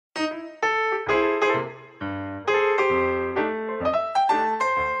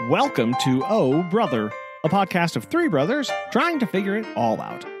Welcome to Oh Brother, a podcast of three brothers trying to figure it all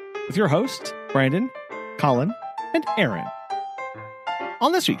out. With your hosts, Brandon, Collin, and Aaron.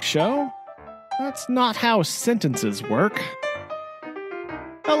 On this week's show, that's not how sentences work.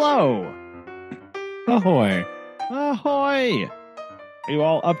 Hello. Ahoy. Ahoy. Are you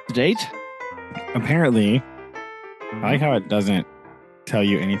all up to date? Apparently, I like how it doesn't tell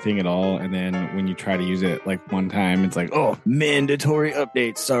you anything at all, and then when you try to use it like one time, it's like, oh, mandatory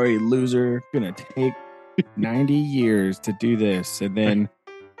update. Sorry, loser. Gonna take 90 years to do this. And then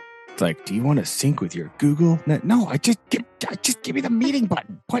it's like, do you want to sync with your Google? No, I just give me the meeting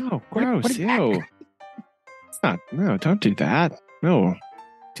button. What? Oh, gross. What is that? Ew. It's not. No, don't do that. No.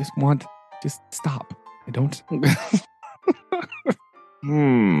 Just stop. I don't.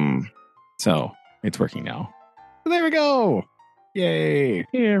 So it's working now. There we go. Yay.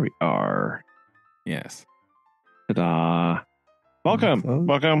 Here we are. Yes. Ta-da. Welcome. Close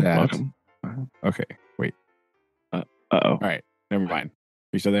Welcome. that. Welcome. Okay. Wait. Uh-oh. All right. Never mind.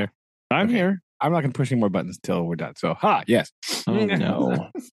 You still there? I'm Okay. here. I'm not going to push any more buttons until we're done. So, yes. Oh,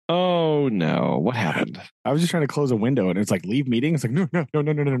 no. Oh, no. What happened? I was just trying to close a window and it's like, leave meeting. It's like, no.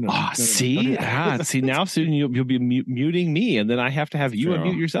 Oh, see? See, now soon you'll be muting me, and then I have to have you True.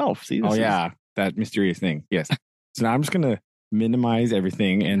 unmute yourself. See? This is- Yeah. That mysterious thing. Yes. So now I'm just going to minimize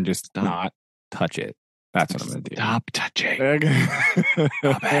everything and just not touch it. That's what I'm going to do. Stop touching.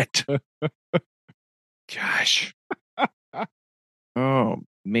 Stop it. Gosh. Oh,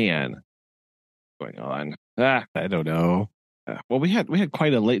 man. What's going on? I don't know. Well, we had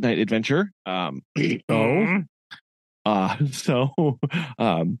quite a late night adventure. Kobe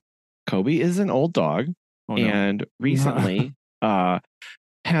is an old dog, Oh, no. and recently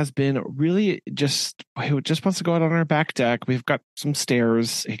has been really he just wants to go out on our back deck. We've got some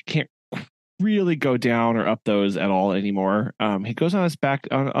stairs. He can't really go down or up those at all anymore. He goes on his back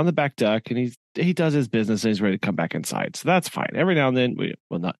on the back deck, and he does his business, and he's ready to come back inside. So that's fine. Every now and then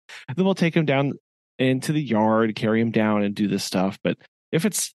we'll take him down into the yard, carry him down, and do this stuff. But if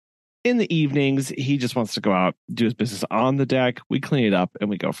it's in the evenings, he just wants to go out, do his business on the deck. We clean it up and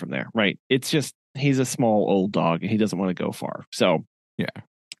we go from there. Right? It's just he's a small old dog and he doesn't want to go far. So yeah,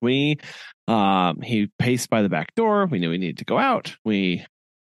 he paced by the back door. We knew he needed to go out. We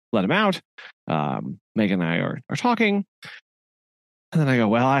let him out. Megan and I are talking, and then I go,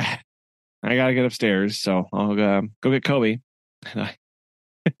 well, I gotta get upstairs, so I'll go get Kobe. And I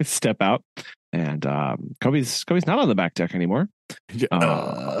step out, and Kobe's not on the back deck anymore.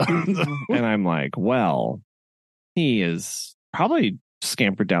 And I'm like, well, he is probably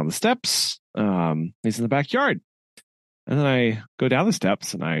scampered down the steps. He's in the backyard. And then I go down the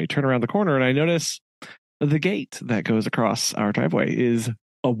steps and I turn around the corner and I notice the gate that goes across our driveway is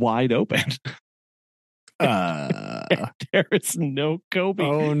wide open. There is no Kobe.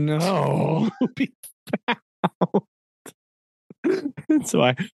 Oh no. Kobe found. And so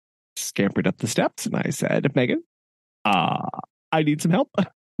I scampered up the steps and I said, Megan, I need some help.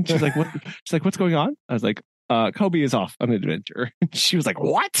 She's like, what? She's like, what's going on? I was like, Kobe is off on an adventure. She was like,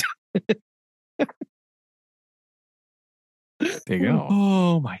 what? There you go.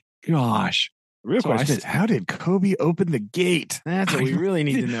 Oh my gosh. The real question is, how did Kobe open the gate? That's what we really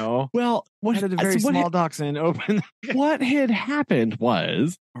need to know. Well, How did a very small dachshund open? What had happened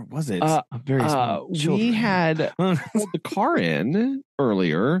was, Or was it a very small we children? had pulled the car in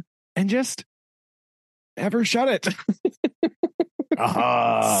earlier and just never shut it.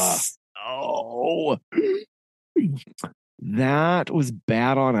 Oh, that was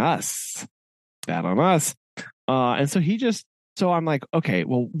bad on us. Bad on us. And so I'm like, okay,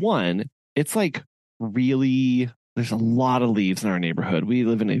 well, one, it's like really, there's a lot of leaves in our neighborhood. We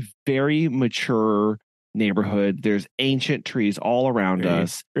live in a very mature neighborhood. There's ancient trees all around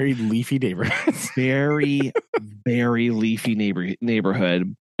us. Very leafy neighborhoods. Very, very leafy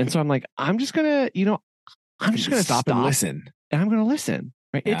neighborhood. And so I'm like, I'm just going to stop and listen. And I'm going to listen.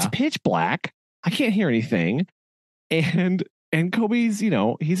 Right? Yeah. It's pitch black. I can't hear anything. And Kobe's,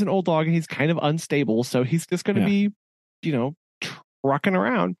 he's an old dog and he's kind of unstable. So he's just going to be, trucking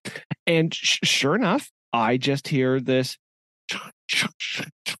around. And sure enough, I just hear this.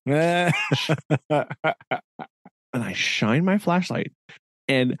 And I shine my flashlight.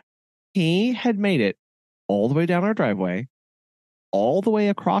 And he had made it all the way down our driveway, all the way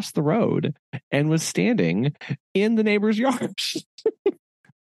across the road, and was standing in the neighbor's yard.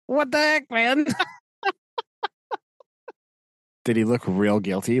 What the heck, man? Did he look real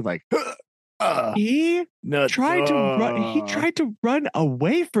guilty? Like, he nuts. tried to run. He tried to run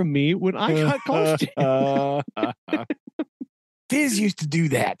away from me when I got close to him. Fizz used to do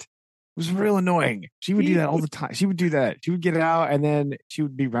that. was real annoying. She would do that all the time. She would do that. She would get out and then she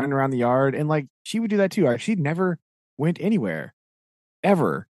would be running around the yard and like she would do that too. She never went anywhere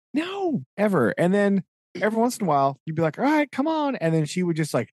ever. No. Ever. And then every once in a while you'd be like, all right, come on. And then she would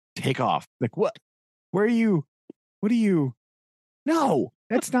just like take off. Like, what? Where are you? What are you? No,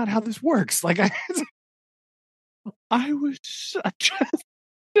 that's not how this works. Like I was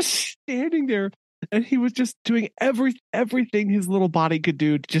just standing there and he was just doing everything his little body could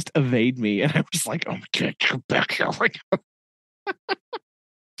do to just evade me. And I was like, oh my God, come back here.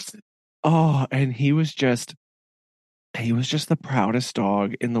 Oh, and he was just the proudest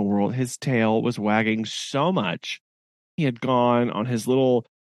dog in the world. His tail was wagging so much. He had gone on his little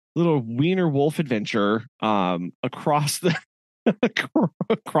wiener wolf adventure across the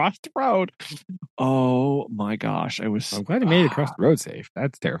across the road. Oh my gosh, I'm glad he made it across the road safe.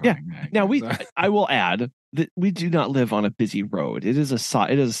 That's terrifying. Yeah. Now I will add that we do not live on a busy road. It is a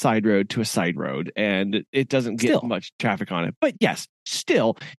side road to a side road, and it doesn't get much traffic on it. But yes,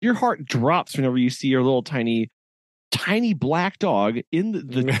 still, your heart drops whenever you see your little tiny black dog in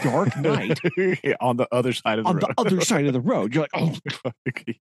the dark night on the other side of the road. The other side of the road. You're like, oh,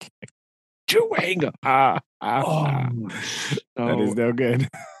 doing. That is no good.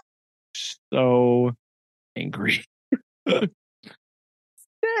 So angry.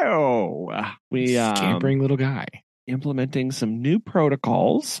 So we scampering little guy implementing some new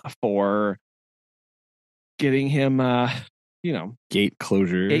protocols for getting him gate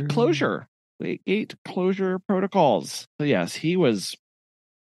closure protocols. So yes, he was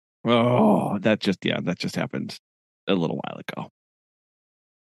that just happened a little while ago.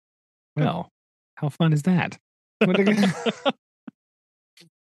 Well, how fun is that?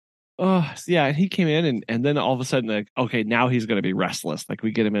 Yeah, and he came in and then all of a sudden, like, okay, now he's going to be restless. Like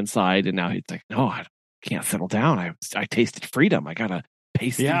we get him inside and now he's like, no, I can't settle down. I tasted freedom. I got to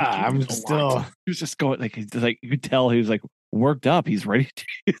pace. Yeah, I'm still. He was just going like you could tell he was like worked up. He's ready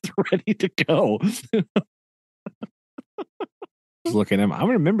to go. Look at him. I'm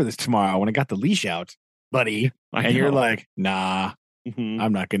going to remember this tomorrow when I got the leash out, buddy. And you're like, nah,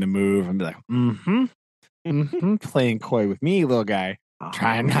 I'm not going to move. I'm like, playing coy with me, little guy.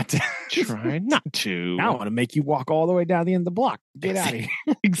 Trying not to. Try not to. I want to make you walk all the way down the end of the block. Get out of here.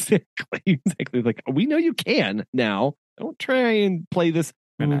 Exactly. Like, we know you can now. Don't try and play this.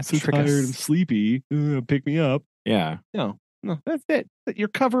 I'm so tired and sleepy. Pick me up. Yeah. No, that's it. Your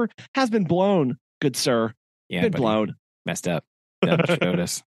cover has been blown, good sir. Yeah, been blown. Messed up.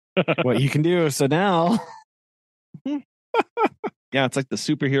 Notice what you can do. So now. Yeah, it's like the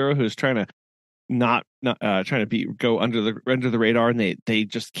superhero who's trying to not trying to go under the radar, and they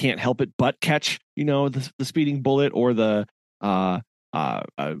just can't help it but catch the speeding bullet or the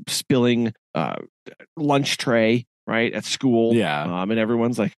spilling lunch tray right at school. Yeah, and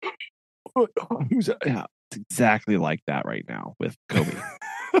everyone's like, yeah, it's exactly like that right now with Kobe.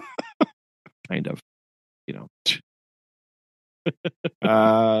 Kind of,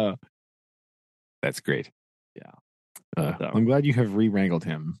 that's great. Yeah, I'm glad you have re-wrangled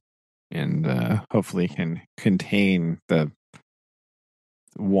him. And hopefully can contain the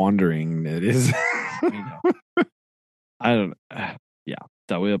wandering that is. I don't. Yeah.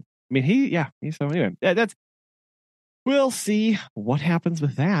 So I mean, So anyway, that's. We'll see what happens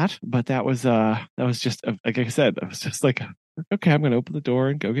with that. But that was just like I said. I was just like, okay, I'm going to open the door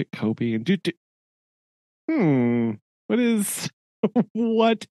and go get Kobe and do.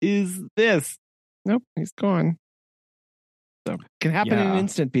 What is this? Nope, he's gone. So it can happen in an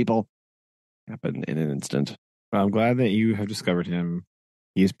instant, people. Happen in an instant. Well, I'm glad that you have discovered him.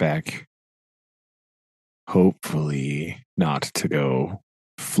 He's back. Hopefully not to go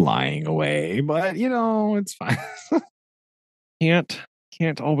flying away, but it's fine. Can't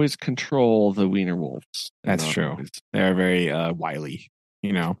always control the wiener wolves. That's true. They're very wily,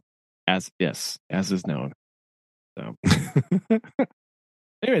 as is known. So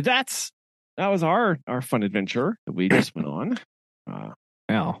anyway, that was our fun adventure that we just went on.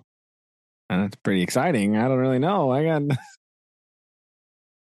 Well, and that's pretty exciting. I don't really know. I got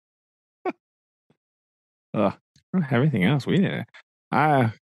everything else we did. We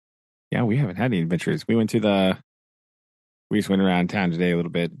haven't had any adventures. We just went around town today a little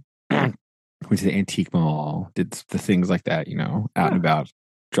bit. Went to the antique mall, did the things like that, out and about.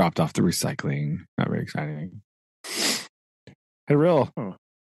 Dropped off the recycling. Not very exciting. Had a real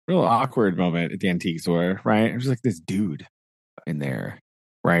awkward moment at the antique store, right? It was like this dude in there,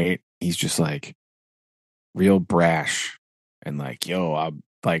 right? He's just like real brash and like, yo, I'm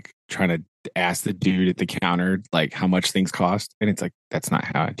like trying to ask the dude at the counter like how much things cost, and it's like that's not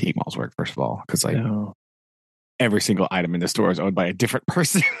how antique malls work. First of all, because like every single item in the store is owned by a different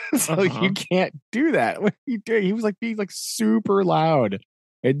person. So you can't do that. What are you doing? He was like being like super loud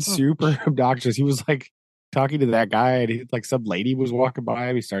and super obnoxious. He was like talking to that guy, and like some lady was walking by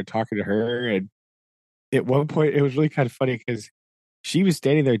him. He started talking to her, and at one point it was really kind of funny because she was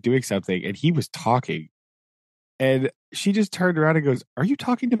standing there doing something and he was talking. And she just turned around and goes, "Are you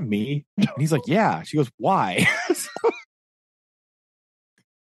talking to me?" And he's like, "Yeah." She goes, "Why?"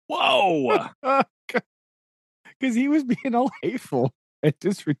 Whoa. Because he was being all hateful and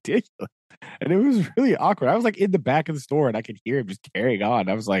just ridiculous. And it was really awkward. I was like in the back of the store and I could hear him just carrying on.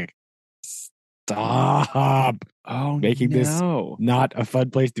 I was like, stop making this not a fun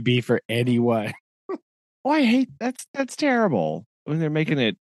place to be for anyone. Oh, I hate that's terrible when they're making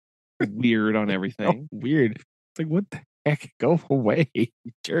it weird on everything. Weird. It's like, what the heck? Go away, you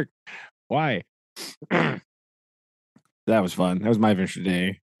jerk. Why? That was fun. That was my adventure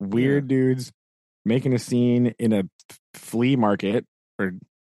today. Weird dudes making a scene in a flea market for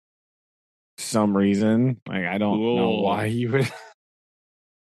some reason. Like, I don't know why you would.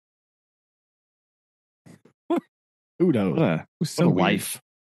 Who knows? What a life.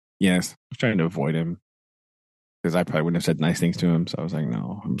 Yes. I was trying to avoid him because I probably wouldn't have said nice things to him. So I was like,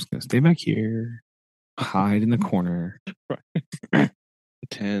 no, I'm just going to stay back here, hide in the corner,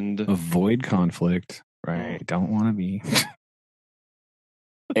 pretend, avoid conflict. Right. Don't want to be.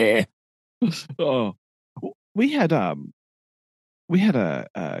 Oh, we had Kevin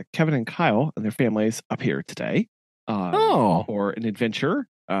and Kyle and their families up here today for an adventure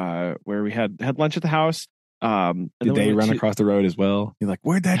where we had lunch at the house. Did they run across the road as well? You're like,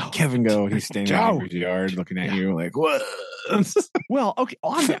 where'd that Kevin go? And he's standing in his yard looking at you like, what? Well, okay,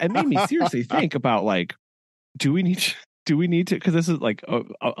 on that, it made me seriously think about like, do we need to, because this is like a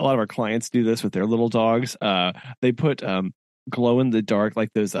lot of our clients do this with their little dogs. They put glow in the dark,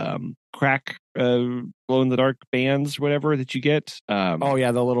 like those crack glow in the dark bands, whatever that you get. The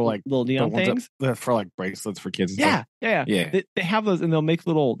little neon things for like bracelets for kids. Yeah. They have those, and they'll make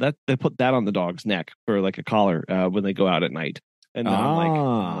they put that on the dog's neck for like a collar when they go out at night. And then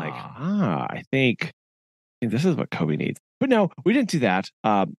I think this is what Kobe needs. But no, we didn't do that.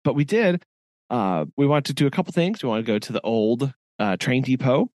 But we did. We wanted to do a couple things. We want to go to the old train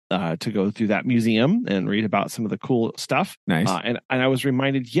depot to go through that museum and read about some of the cool stuff. Nice. And I was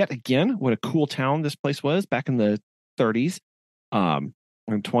reminded yet again what a cool town this place was back in the 30s and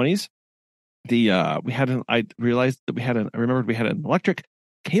 20s. I remembered we had an electric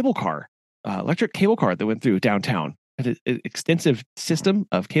cable car that went through downtown. An extensive system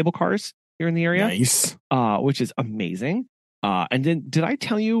of cable cars here in the area. Nice. Which is amazing. And then did I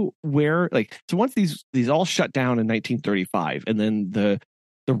tell you where, so once these all shut down in 1935, and then the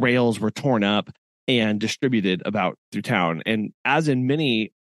rails were torn up and distributed about through town. And as in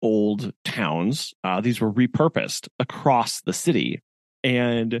many old towns, these were repurposed across the city.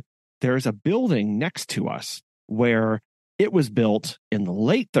 And there's a building next to us where it was built in the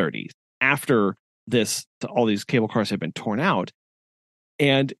late 30s after all these cable cars had been torn out.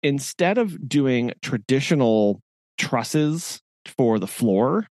 And instead of doing traditional trusses for the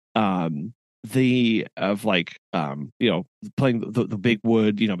floor, playing the big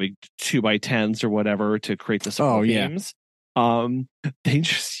wood, big 2x10s or whatever to create the support beams. They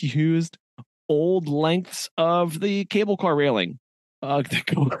just used old lengths of the cable car railing to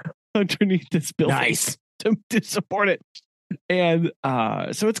go underneath this building. Nice. to support it. And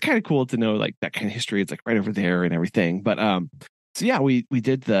so it's kind of cool to know like that kind of history. It's like right over there and everything. But so yeah, we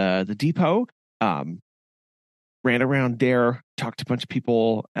did the depot, ran around there, talked to a bunch of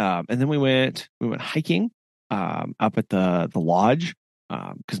people, and then we went hiking up at the lodge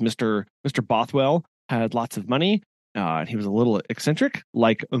because Mr. Bothwell had lots of money. And he was a little eccentric,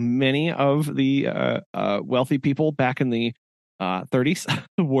 like many of the wealthy people back in the 30s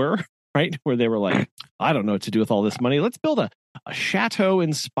were, right? Where they were like, I don't know what to do with all this money. Let's build a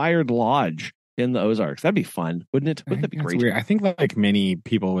chateau-inspired lodge in the Ozarks. That'd be fun, wouldn't it? Wouldn't that be great? Weird. I think like many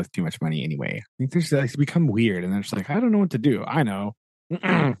people with too much money anyway, I think they're just become weird, and they're just like, I don't know what to do. I know,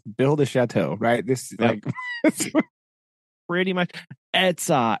 build a chateau, right? This like pretty much.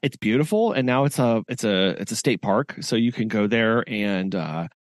 It's beautiful, and now it's a state park, so you can go there and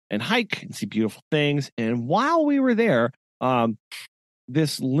hike and see beautiful things. And while we were there,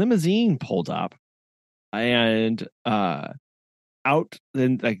 this limousine pulled up, and out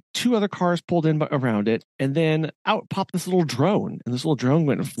then like two other cars pulled in around it, and then out popped this little drone, and this little drone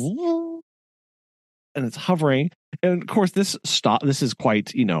went and it's hovering. And of course, this is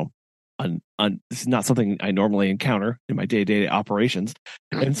quite this is not something I normally encounter in my day-to-day operations.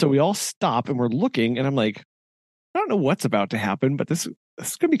 And so we all stop and we're looking, and I'm like, I don't know what's about to happen, but this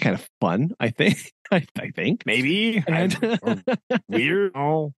this is gonna be kind of fun. I think. I think maybe and weird.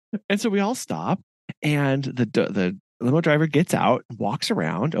 Oh, and so we all stop, and the limo driver gets out, walks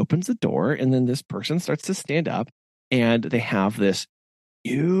around, opens the door, and then this person starts to stand up, and they have this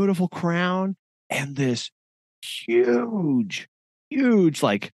beautiful crown and this huge, huge,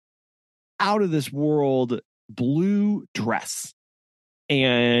 like out of this world blue dress.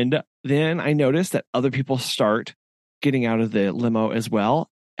 And then I noticed that other people start getting out of the limo as well.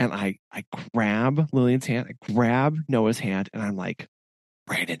 And I grab Lillian's hand, I grab Noah's hand, and I'm like,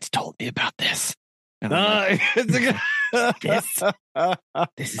 Brandon's told me about this. And I'm like, this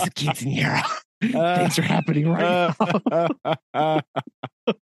is a quinceanera. Things are happening right now.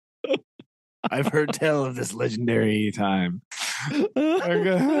 I've heard tell of this legendary time.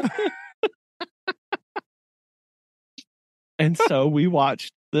 And so we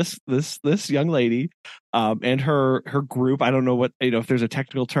watched this young lady and her group. I don't know what, if there's a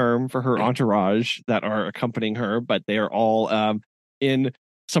technical term for her entourage that are accompanying her, but they are all in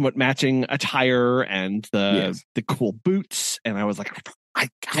somewhat matching attire and the cool boots. And I was like, I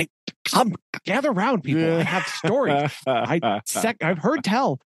come gather around, people. Yeah. I have stories. I've heard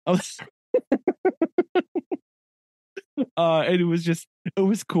tell. And it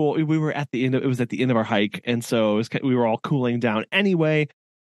was cool. We were at the end it was at the end of our hike, and so we were all cooling down anyway.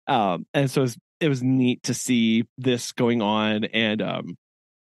 And so it was neat to see this going on, and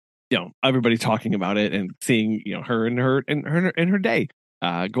everybody talking about it and seeing her in her day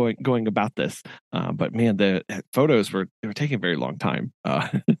going about this. But man, the photos were taking a very long time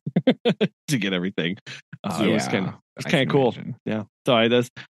to get everything. It was kind of cool. Imagine. Yeah. So I was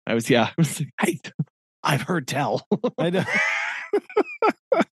like, hey, I've heard tell. I know.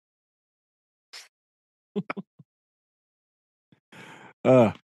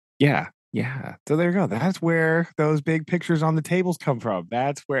 Yeah. So there we go. That's where those big pictures on the tables come from.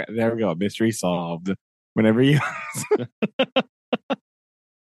 There we go. Mystery solved. Whenever you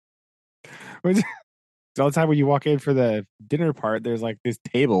all the time when you walk in for the dinner part, there's like this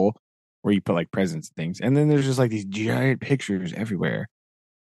table where you put like presents and things, and then there's just like these giant pictures everywhere.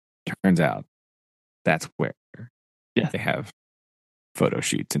 Turns out that's where they have photo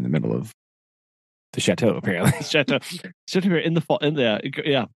shoots in the middle of the chateau, apparently. chateau in the fall, on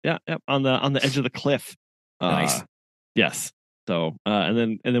the edge of the cliff. Nice. Yes. So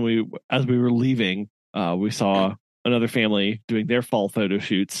and then we, as we were leaving, we saw another family doing their fall photo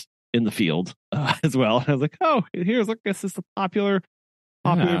shoots in the field as well. And I was like, oh, this is a popular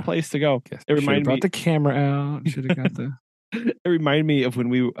place to go. It reminded me, brought the camera out. Should have got the. It reminded me of when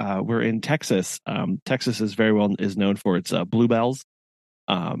we were in Texas. Texas is known for its bluebells.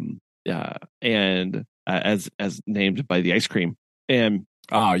 And as named by the ice cream. And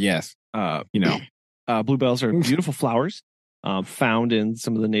yes, bluebells are beautiful flowers found in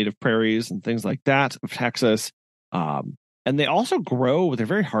some of the native prairies and things like that of Texas. And they also grow. They're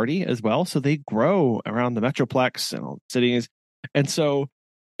very hardy as well, so they grow around the metroplex and all cities. And so,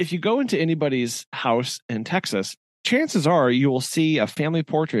 if you go into anybody's house in Texas, chances are you will see a family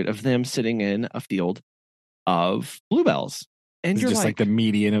portrait of them sitting in a field of bluebells. And it's just like the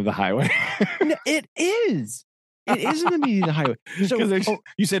median of the highway. No, it is. It is in the median of the highway. So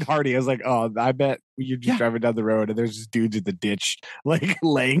you said hardy. I was like, oh, I bet you're just driving down the road and there's just dudes in the ditch like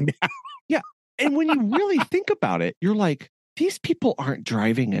laying down. Yeah. And when you really think about it, you're like, these people aren't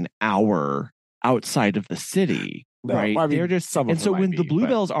driving an hour outside of the city. No, right. I mean, they're just some. And so when the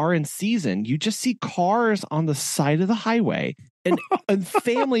bluebells are in season, you just see cars on the side of the highway and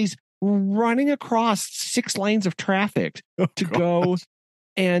families running across 6 lanes of traffic to go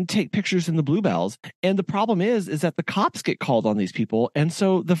and take pictures in the bluebells. And the problem is that the cops get called on these people. And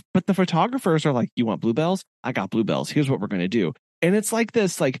so the photographers are like, you want bluebells? I got bluebells. Here's what we're going to do. And it's like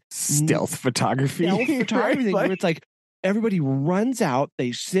this, like stealth photography right? Thing where it's like everybody runs out,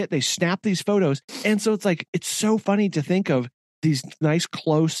 they snap these photos. And so it's so funny to think of these nice,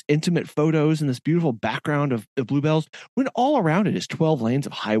 close, intimate photos and this beautiful background of the bluebells when all around it is 12 lanes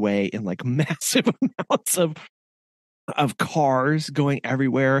of highway and like massive amounts of cars going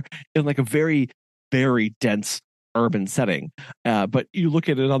everywhere in like a very, very dense urban setting. But you look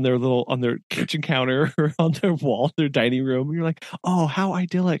at it on their kitchen counter or on their wall, their dining room, and you're like, oh, how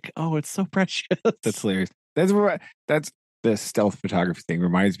idyllic. Oh, it's so precious. That's hilarious. That's the stealth photography thing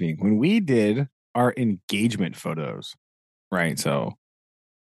reminds me when we did our engagement photos. Right, so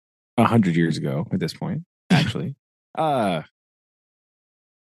 100 years ago at this point, actually,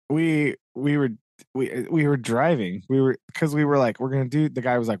 we were driving. Because we were like, the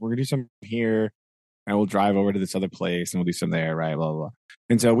guy was like, we're gonna do something here, and we'll drive over to this other place, and we'll do something there, right? Blah blah blah.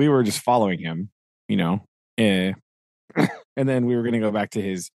 And so we were just following him, And then we were going to go back to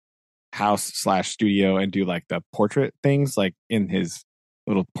his house/studio and do like the portrait things, like in his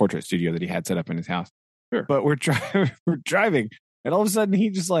little portrait studio that he had set up in his house. Sure. But we're driving, and all of a sudden he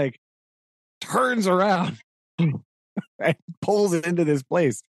just like turns around and pulls it into this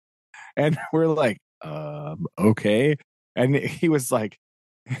place. And we're like, okay. And he was like,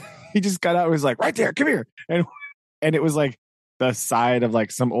 he just got out and was like, right there, come here. And it was like the side of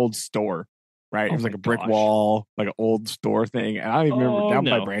like some old store, right? It was like a brick wall, like an old store thing. And I don't even remember, down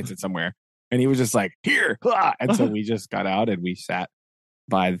by Branson somewhere. And he was just like, here. And so we just got out and we sat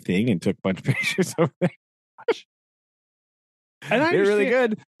by the thing and took a bunch of pictures over there. And they're really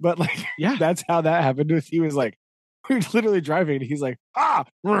good. But like, yeah, that's how that happened. He was like, we were literally driving and he's like,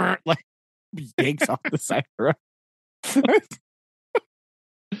 like yanks off the side of the road.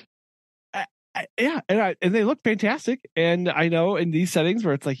 Yeah, and they look fantastic. And I know in these settings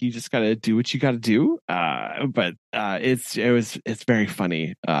where it's like you just got to do what you got to do, but it's very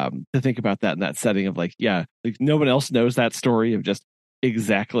funny to think about that in that setting of like, yeah, like no one else knows that story of just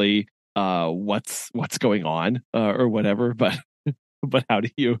exactly what's going on or whatever. But how do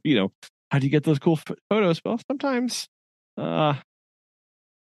you get those cool photos? Well, sometimes that's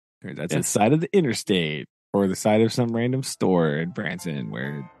the side of the interstate or the side of some random store in Branson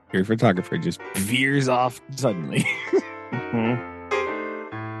where your photographer just veers off suddenly.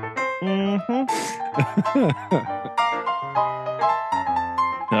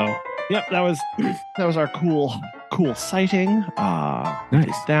 So, yep, that was our cool sighting.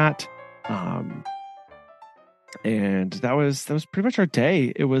 Nice. That, and that was pretty much our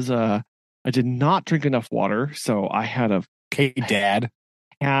day. It was I did not drink enough water, so I had a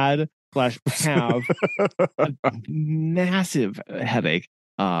have a massive headache.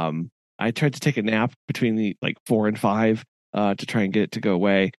 I tried to take a nap between the 4 and 5 to try and get it to go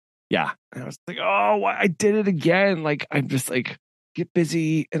away. Yeah, and I was like, oh, I did it again. Like I'm just like get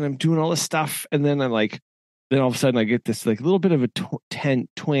busy and I'm doing all this stuff, and then I'm like, then all of a sudden I get this like little bit of a twang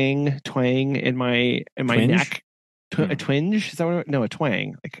in my neck. A twinge? Is that what? No, a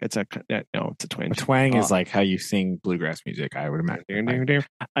twang. Like it's a twinge. A twang is like how you sing bluegrass music, I would imagine.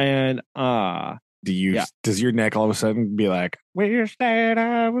 And does your neck all of a sudden be like, "We said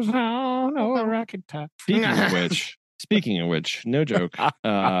I was on a rocket top"? Speaking of which, no joke.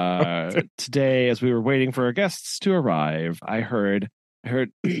 Today, as we were waiting for our guests to arrive, I heard,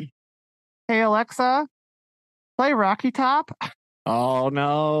 "Hey Alexa, play Rocky Top." Oh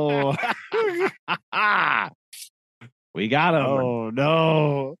no! We got him. Oh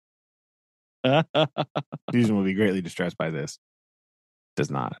no! Susan will be greatly distressed by this. Does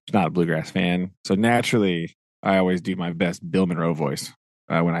not. She's not a bluegrass fan, so naturally, I always do my best Bill Monroe voice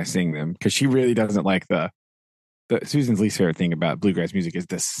when I sing them because she really doesn't like the Susan's least favorite thing about bluegrass music is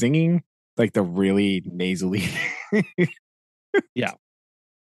the singing, like the really nasally. Yeah,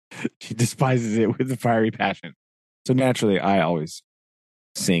 she despises it with a fiery passion. So naturally, I always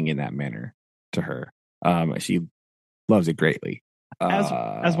sing in that manner to her. She loves it greatly,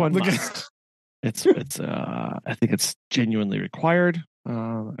 as one must. It's I think it's genuinely required at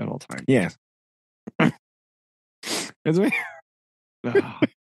all times. Yes.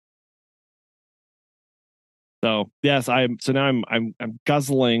 So yes, I'm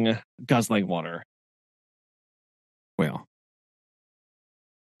guzzling water. Well,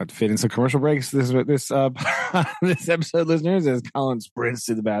 I have to fit in some commercial breaks. This this episode, listeners, as Collin sprints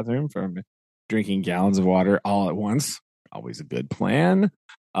to the bathroom from drinking gallons of water all at once. Always a good plan.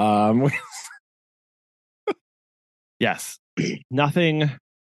 Yes, nothing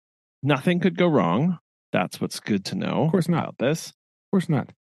could go wrong. That's what's good to know. Of course not. About this. Of course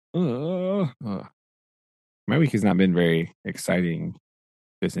not. My week has not been very exciting.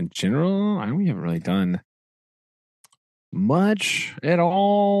 Just in general, we haven't really done much at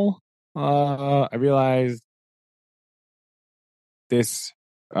all. I realized this.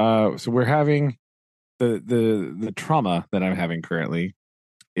 So we're having the trauma that I'm having currently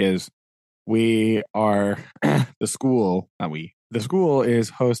is we are the school is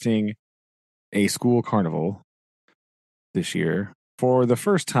hosting a school carnival this year for the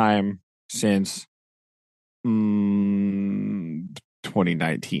first time since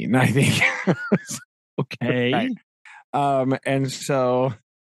 2019, I think. Okay. Right. And so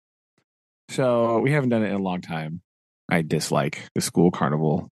we haven't done it in a long time. I dislike the school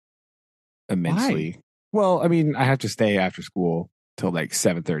carnival immensely. Why? Well, I mean, I have to stay after school till like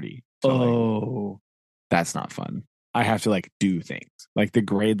 7:30. So that's not fun. I have to like do things. Like the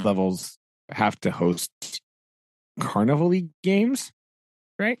grade levels have to host carnival-y games,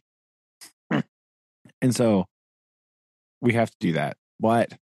 right? And so we have to do that.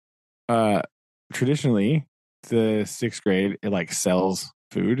 But traditionally, the sixth grade, it like sells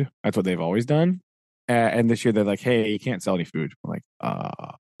food. That's what they've always done. And this year they're like, hey, you can't sell any food. I'm like,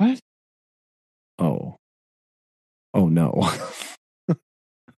 What? oh, oh no.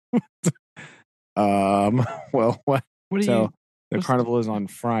 well, what? What are you So the supposed to carnival is on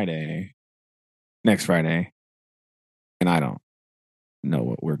Friday, next Friday, and I don't know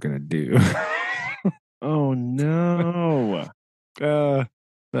what we're gonna do. Oh no. So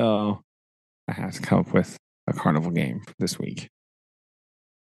I have to come up with a carnival game this week.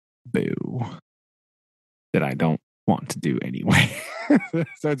 Boo. That I don't want to do anyway.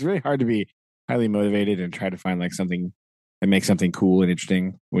 So it's really hard to be highly motivated and try to find like something and make something cool and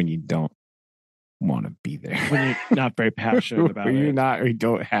interesting when you don't want to be there. When you're not very passionate about when you're it. not, or you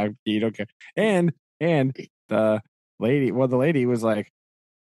don't care. And the the lady was like,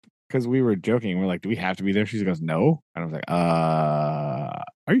 because we were joking, we're like, do we have to be there? She goes, no. And I was like,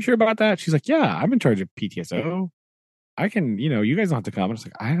 are you sure about that? She's like, yeah, I'm in charge of PTSO. I can, you guys don't have to come. And I was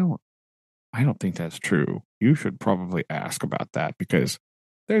like, I don't think that's true. You should probably ask about that because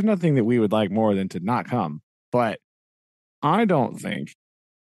there's nothing that we would like more than to not come. But I don't think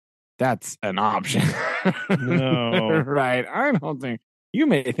that's an option. No. Right. I don't think you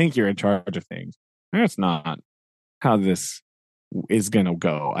may think you're in charge of things. That's not how this is going to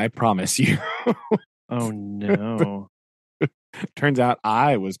go. I promise you. Oh no. Turns out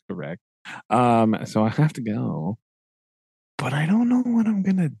I was correct. So I have to go. But I don't know what I'm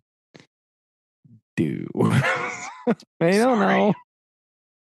going to do. I don't know.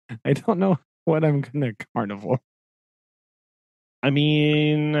 I don't know what I'm gonna carnival. I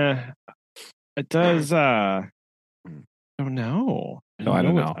mean, it does. I don't know. No, I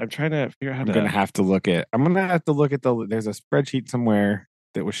don't know. I'm trying to figure out how I'm gonna have to look at. I'm gonna have to look at There's a spreadsheet somewhere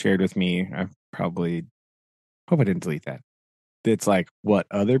that was shared with me. I probably hope I didn't delete that. It's like what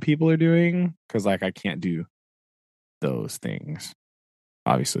other people are doing because like I can't do those things,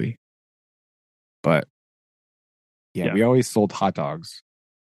 obviously. But yeah, we always sold hot dogs,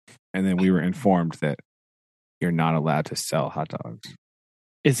 and then we were informed that you're not allowed to sell hot dogs.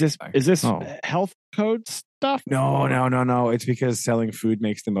 Is this health code stuff? No. It's because selling food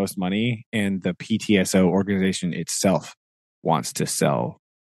makes the most money, and the PTSO organization itself wants to sell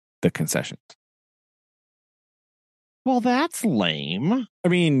the concessions. Well, that's lame. I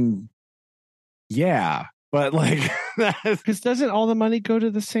mean, yeah, but like, because doesn't all the money go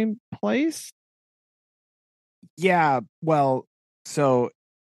to the same place? Yeah, well, so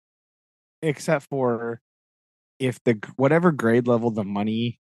except for if whatever grade level the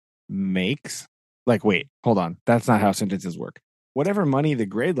money makes, like, wait, hold on, that's not how sentences work. Whatever money the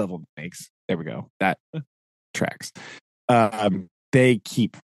grade level makes, there we go, that tracks. They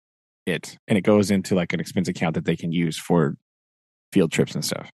keep it, and it goes into like an expense account that they can use for field trips and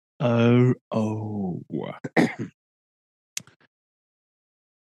stuff. Oh.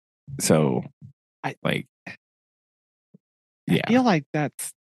 So, I feel like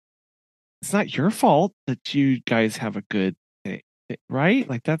it's not your fault that you guys have a good thing, right?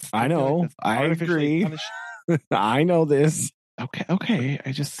 Like I know. Like I agree. I know this. Okay.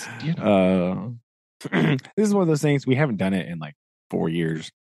 I just, this is one of those things we haven't done it in like 4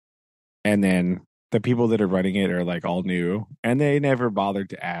 years. And then the people that are running it are like all new, and they never bothered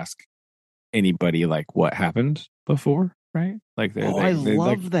to ask anybody like what happened before, right? Like I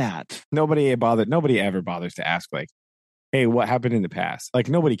love like, that. Nobody ever bothers to ask like, hey, what happened in the past? Like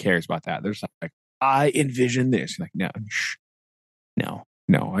nobody cares about that. There's like, I envision this. Like, no,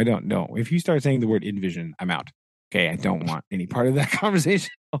 I don't know. If you start saying the word envision, I'm out. Okay, I don't want any part of that conversation.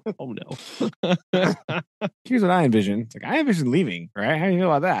 Oh no. Here's what I envision. It's like I envision leaving, right? How do you feel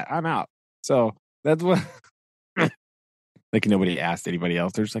about that? I'm out. So that's what like nobody asked anybody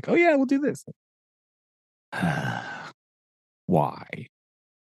else. They're just like, oh yeah, we'll do this. Why?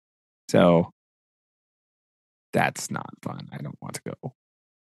 So that's not fun. I don't want to go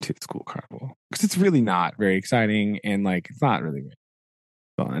to the school carnival because it's really not very exciting, and like it's not really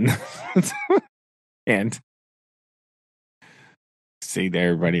fun. And sitting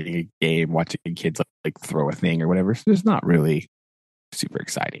there running a game, watching kids like throw a thing or whatever. So it's not really super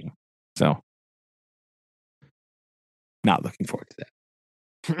exciting. So not looking forward to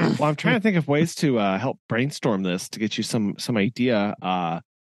that. Well, I'm trying to think of ways to help brainstorm this to get you some idea.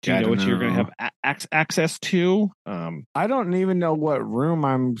 Do you know what you're going to have access to? I don't even know what room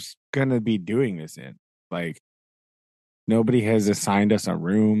I'm going to be doing this in. Like, nobody has assigned us a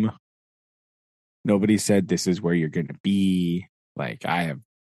room. Nobody said this is where you're going to be. Like, I have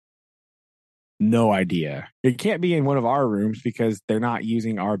no idea. It can't be in one of our rooms because they're not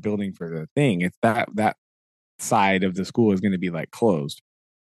using our building for the thing. It's that side of the school is going to be like closed.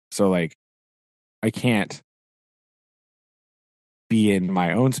 So like, I can't be in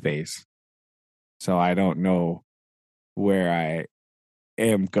my own space. So I don't know where I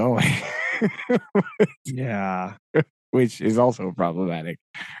am going. Yeah. Which is also problematic.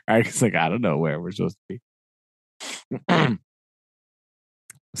 It's like, I don't know where we're supposed to be.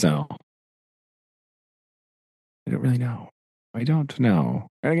 So I don't really know. I don't know.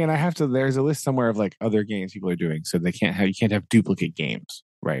 And again, there's a list somewhere of like other games people are doing. So you can't have duplicate games,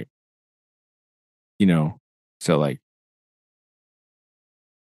 right? So like,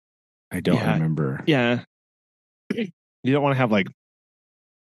 I don't Yeah. remember. Yeah. You don't want to have like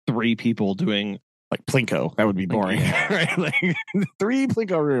 3 people doing Like Plinko. That would be boring. Yeah. Right? Like 3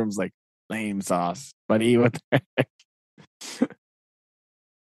 Plinko rooms, like lame sauce. Buddy, what the heck?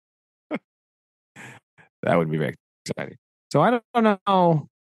 That would be very exciting. So I don't know.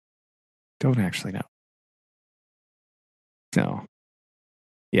 Don't actually know. So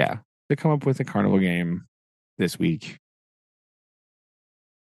yeah. To come up with a carnival game this week.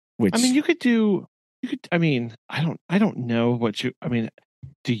 Which I mean, I mean, I don't know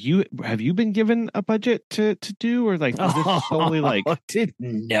have you been given a budget to do, or like is this solely like didn't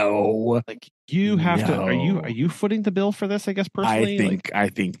know. like you have to are you footing the bill for this, I guess personally? I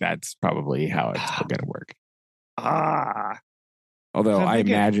think that's probably how it's gonna work. So Although I'm I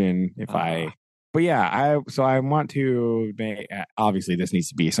thinking, imagine but yeah, I want to make, obviously this needs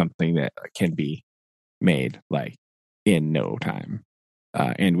to be something that can be made like in no time.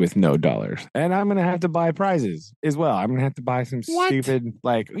 And with no dollars, and I'm gonna have to buy prizes as well. I'm gonna have to buy some stupid,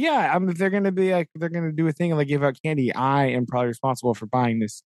 like, they're gonna be like, they're gonna do a thing and like give out candy. I am probably responsible for buying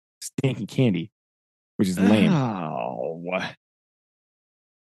this stinky candy, which is lame. oh,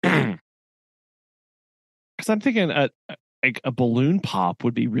 because I'm thinking like a balloon pop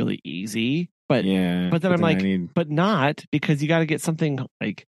would be really easy, but Yeah, but then I'm like, but not, because you got to get something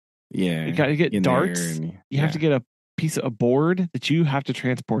like, you got to get darts. You have to get a piece of a board that you have to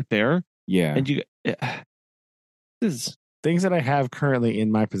transport there. Yeah, and this is things that I have currently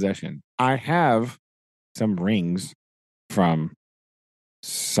in my possession. I have some rings from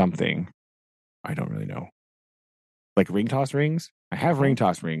something. I don't really know, like ring toss rings. I have ring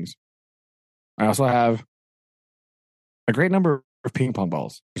toss rings. I also have a great number of ping pong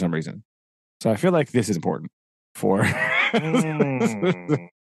balls for some reason. So I feel like this is important for.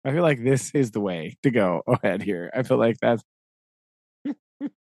 I feel like this is the way to go ahead here. I feel like that's.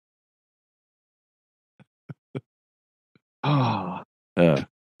 So.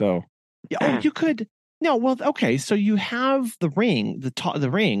 Yeah. Oh, you could. No, well, okay. So you have the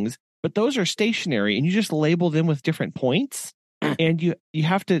rings, but those are stationary, and you just label them with different points, and you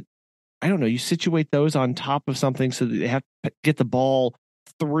have to, I don't know, you situate those on top of something so that they have to get the ball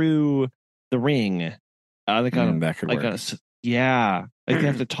through the ring. That could work. Yeah, like they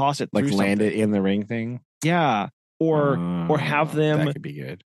have to toss it like through land something. it in the ring thing. Yeah, or have them. That could be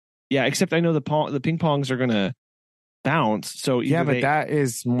good. Yeah, except I know the ping pongs are gonna bounce. So but that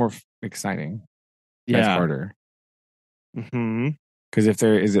is more exciting. Yeah, that's harder. Mm-hmm. Because if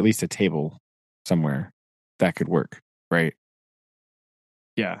there is at least a table somewhere, that could work, right?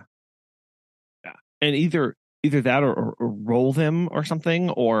 Yeah. And either that or roll them or something,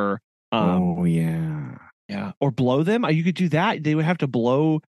 or yeah, or blow them. You could do that. They would have to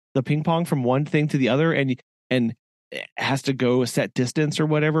blow the ping pong from one thing to the other, and it has to go a set distance or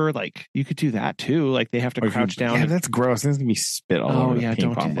whatever. Like you could do that too. Like they have to crouch down. Yeah, that's gross. There's gonna be spit all over the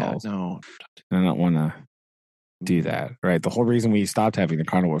ping pong balls. No, I don't want to do that. Right. The whole reason we stopped having the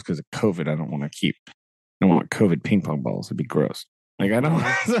carnival was because of COVID. I don't want COVID ping pong balls. It'd be gross. Like I don't.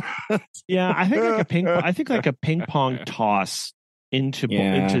 Yeah, I think like a ping pong toss into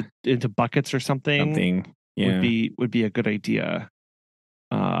buckets or something. Yeah. would be a good idea.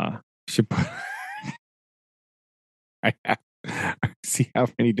 Should put. See how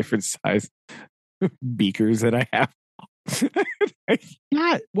many different size beakers that I have.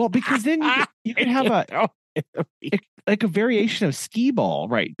 Yeah, well, because then you could have like a variation of skee ball,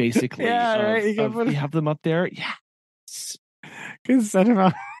 right? Basically, right. You have them up there. Yeah. Because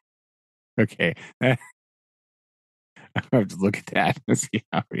okay, I have to look at that and see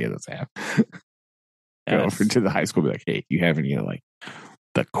how many of those I have. Go over to the high school, be like, hey, do you have any like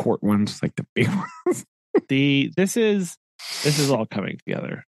the court ones, like the big ones? This is all coming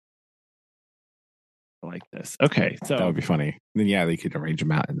together. I like this. Okay, so that would be funny. Then they could arrange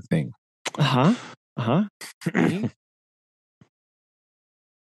them out in the thing.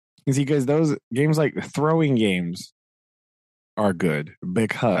 You see, because those games, like throwing games, are good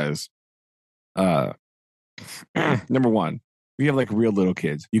because, number one, if you have like real little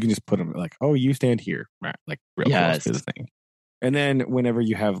kids, you can just put them like, oh, you stand here, right? Like real close to the thing. And then whenever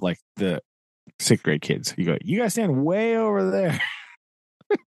you have like the 6th grade kids, you go, you guys stand way over there.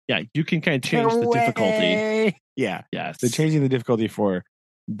 Yeah, you can kind of change the difficulty. Yeah. Yes. The changing the difficulty for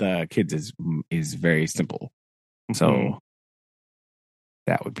the kids is very simple. So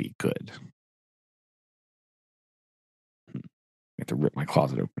that would be good. I have to rip my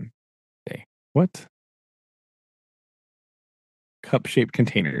closet open. Okay. What cup-shaped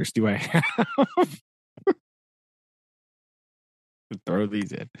containers do I have? Throw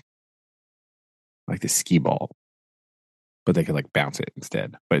these in. Like the skee ball. But they could like bounce it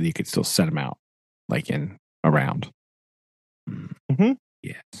instead. But you could still set them out like in around. Mm-hmm.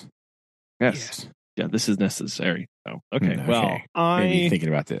 Yes. Yeah, this is necessary. So, okay. Well, maybe thinking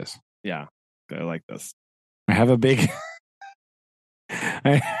about this. Yeah, I like this. I have a big.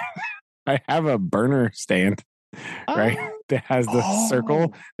 I have a burner stand, right? That has the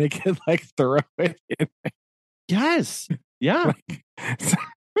circle. They can like throw it in. Yes. Yeah. So,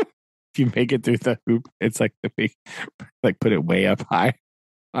 if you make it through the hoop, it's like the big, like put it way up high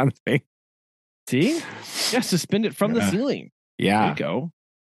on the thing. See? Yeah, suspend it from the ceiling. Yeah. There you go.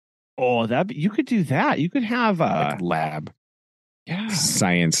 Oh, you could do that. You could have like lab. Yeah.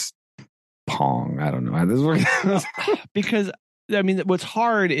 Science pong. I don't know how this works. Because I mean, what's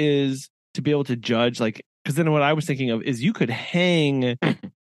hard is to be able to judge, like, because then what I was thinking of is you could hang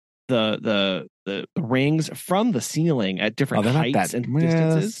the rings from the ceiling at different heights and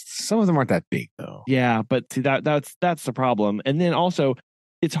distances. Some of them aren't that big though. Yeah, but see, that's the problem. And then also,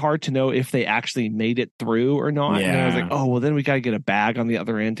 it's hard to know if they actually made it through or not. Yeah. And I was like, oh well, then we got to get a bag on the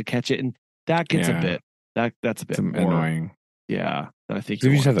other end to catch it, and that gets a bit that's a bit more annoying. Yeah, I think if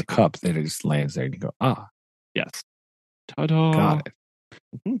you just have the cup, then it just lands there and you go, yes, ta-da, got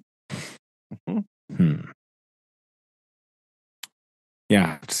it.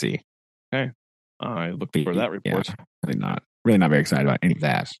 Yeah, let's see. Okay, I look for that report. Yeah, really not very excited about any of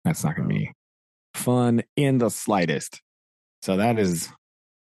that. That's not going to be fun in the slightest. So that's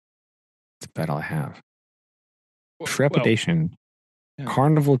about all I have. Trepidation.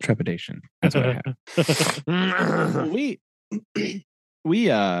 Carnival trepidation. That's what I have.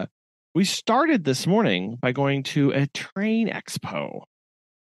 We started this morning by going to a train expo.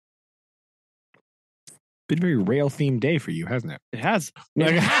 Been a very rail themed day for you, hasn't it? It has.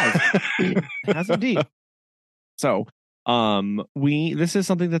 It has indeed. So, this is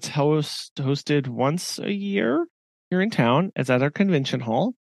something that's hosted once a year here in town. It's at our convention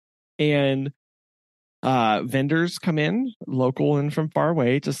hall, and vendors come in, local and from far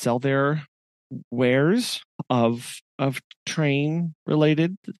away, to sell their wares of train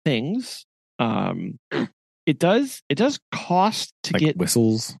related things. It does cost to like get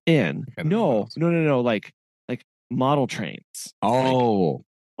whistles in. No, like model trains. Oh,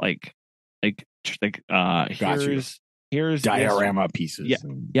 like here's diorama pieces. Yeah,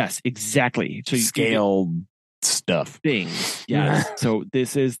 yes, exactly. So scale stuff things. Yes. So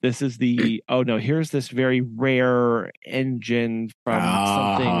this is the here's this very rare engine from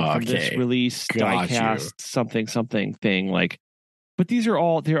something from this release diecast something thing, like. But these are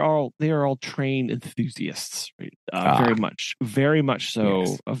all they are all train enthusiasts, right? Very much so,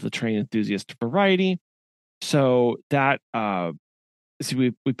 yes. Of the train enthusiast variety. So that so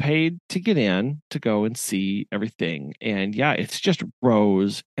we paid to get in to go and see everything, and yeah, it's just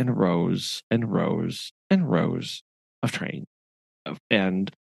rows and rows and rows and rows of train,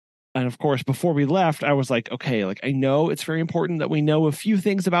 and of course, before we left, I was like, okay, like I know it's very important that we know a few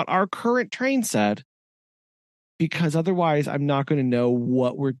things about our current train set, because otherwise I'm not going to know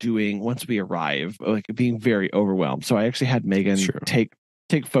what we're doing once we arrive, like being very overwhelmed. So I actually had Megan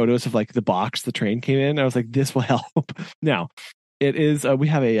take photos of like the box the train came in. I was like, this will help. Now, it is we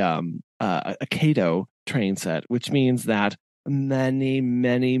have a Kato train set, which means that many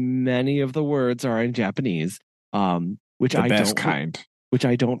of the words are in Japanese, which I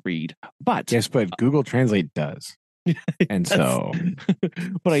don't read. But yes, but Google Translate does. And so,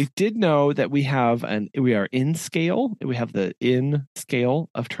 but I did know that we are in scale. We have the in scale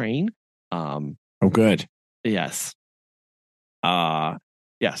of train. Oh, good. Yes.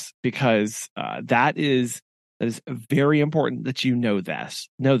 Yes, because that is very important that you know this,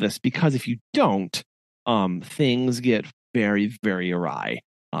 because if you don't, things get very, very awry.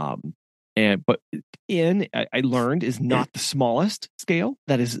 But I learned is not the smallest scale.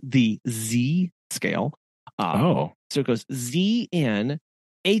 That is the Z scale. So it goes ZN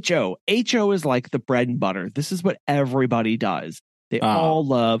HO. HO is like the bread and butter. This is what everybody does. They all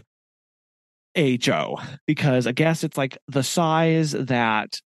love HO because I guess it's like the size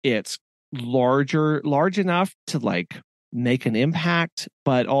that it's large enough to like make an impact,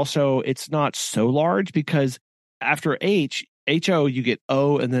 but also it's not so large because after HO you get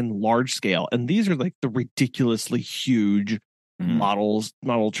O and then large scale, and these are like the ridiculously huge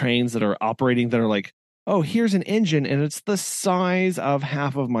model trains that are operating that are like, oh, here's an engine and it's the size of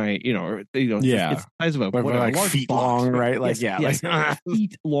half of my, it's the size of a like large feet box, long, right? Like, yes,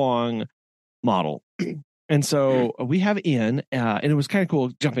 feet long model. And so we have and it was kind of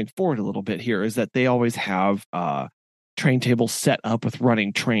cool jumping forward a little bit here is that they always have train tables set up with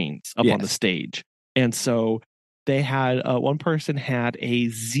running trains up on the stage. And so they had one person had a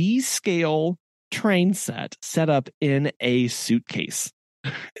Z scale train set up in a suitcase.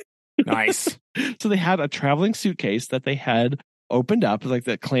 Nice. So they had a traveling suitcase that they had opened up, like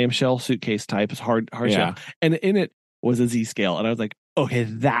the clamshell suitcase type, is hard shell, and in it was a Z scale. And I was like, okay,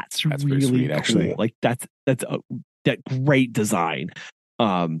 that's really sweet, cool. actually. Like that great design.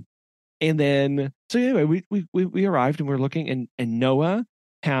 And then so anyway, we arrived and we're looking, and Noah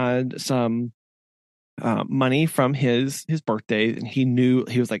had some money from his birthday, and he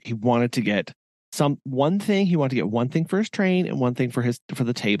was like he wanted to get one thing for his train and one thing for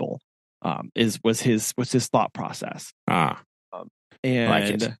the table. Was his thought process. And like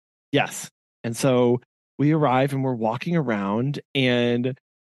it. Yes. And so we arrive and we're walking around, and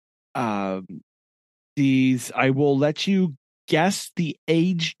I will let you guess the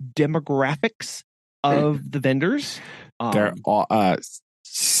age demographics of the vendors. They're all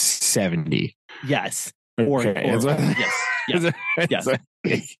 70. Yes. Okay. Yes.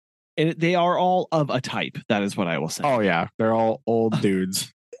 And they are all of a type. That is what I will say. Oh yeah, they're all old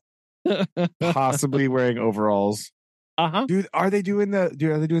dudes. Possibly wearing overalls. Dude, are they doing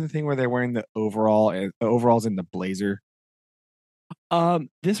the thing where they're wearing the overalls in the blazer?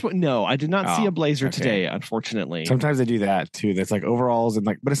 This one, no, I did not see a blazer today, unfortunately. Sometimes they do that too. That's like overalls and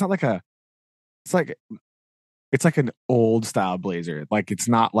but it's not like it's like an old style blazer. Like it's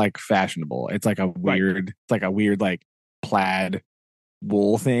not like fashionable. It's like a weird, it's like a weird like plaid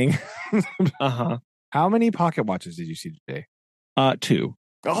wool thing. How many pocket watches did you see today? 2.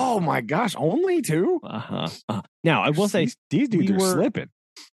 Oh my gosh, only 2? Now I will say these dudes are slipping.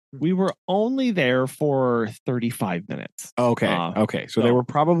 We were only there for 35 minutes. Okay. So there were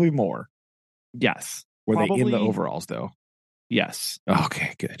probably more. Yes. Were they in the overalls though? Yes.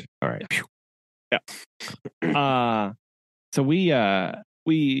 Okay, good. All right. Yeah. So we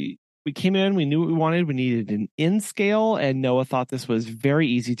came in, we knew what we wanted. We needed an N scale, and Noah thought this was very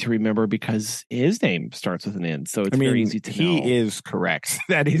easy to remember because his name starts with an N. So it's very easy to know. He is correct.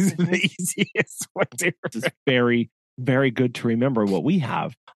 That is the easiest way to remember. It's very, very good to remember what we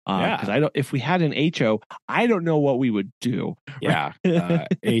have. Because if we had an HO, I don't know what we would do. Yeah.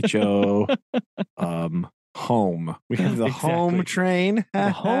 HO, home. We have the home train. The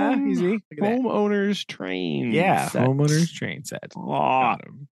homeowner's train. Yeah, set. homeowner's train set.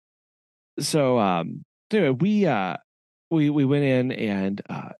 Awesome. So anyway, we went in, and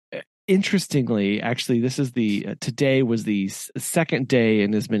interestingly, actually, this is today was the second day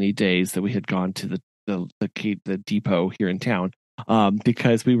in as many days that we had gone to the depot here in town,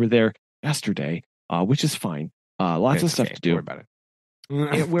 because we were there yesterday, which is fine. Lots of stuff to do. Don't worry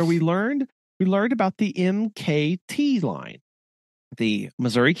about it. Where we learned about the MKT line, the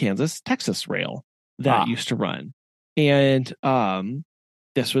Missouri, Kansas, Texas rail that used to run, and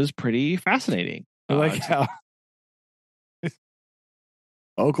this was pretty fascinating. Like how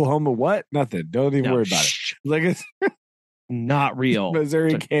Oklahoma, what? Nothing. Don't even worry about it. Like it's not real.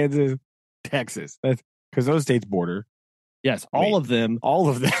 Missouri, Kansas, Texas. That's because those states border. Yes, all of them.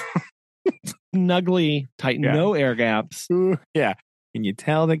 Snugly tight, no air gaps. Yeah. Can you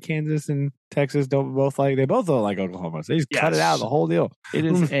tell that Kansas and Texas they both don't like Oklahoma? So they just cut it out, the whole deal. It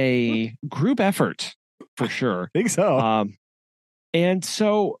is a group effort for sure. I think so. And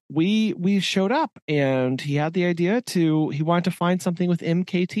so we showed up, and he had the idea he wanted to find something with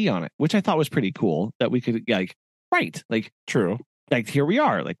MKT on it, which I thought was pretty cool that we could true. Like here we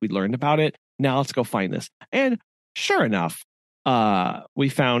are, like we learned about it. Now let's go find this. And sure enough, we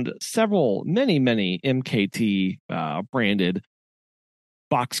found many MKT branded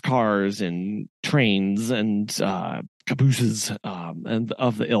boxcars and trains and cabooses and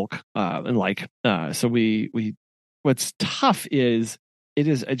of the ilk so we what's tough is it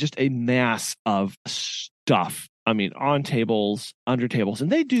is just a mass of stuff. I mean, on tables, under tables,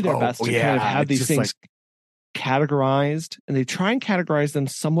 and they do their best to kind of have these things categorized, and they try and categorize them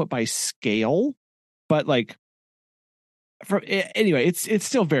somewhat by scale, but anyway, it's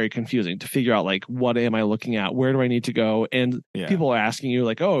still very confusing to figure out what am I looking at, where do I need to go, and people are asking you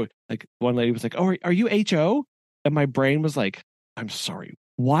one lady was like, oh, are you HO? And my brain was like, I'm sorry,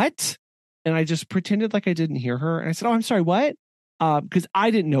 what? And I just pretended like I didn't hear her, and I said, oh, I'm sorry, what? Because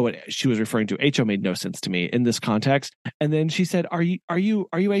I didn't know what she was referring to. HO made no sense to me in this context. And then she said, are you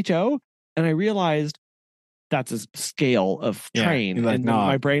HO? And I realized that's a scale of train. Like, and nah,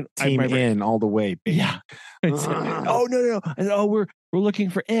 my brain, team my brain, in all the way, baby. yeah. I said, oh no. I said, oh, we're looking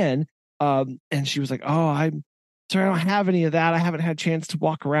for N. And she was like, oh, I'm sorry, I don't have any of that. I haven't had a chance to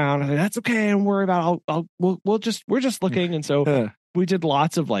walk around. I said, that's okay. Don't worry about it. We're just looking. And so we did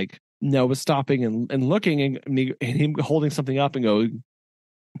lots of like Noah stopping and looking and him holding something up and go,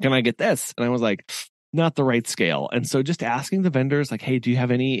 can I get this? And I was like, not the right scale. And so just asking the vendors like, hey, do you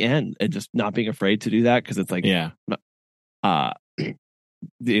have any N? And just not being afraid to do that. Cause it's like, not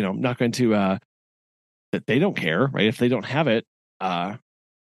going to, that they don't care, right? If they don't have it,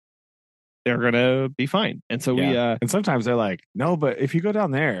 they're gonna be fine. And so we and sometimes they're like, no, but if you go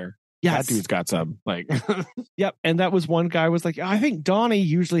down there, that dude's got some, like. Yep. And that was one guy was like, I think Donnie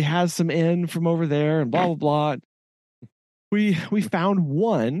usually has some N from over there and blah blah blah. We found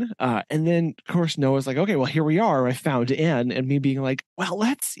one, and then of course Noah's like, okay, well here we are. I found N, and me being like, well,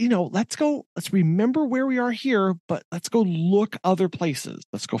 let's go. Let's remember where we are here, but let's go look other places.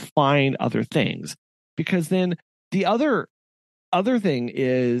 Let's go find other things, because then the other thing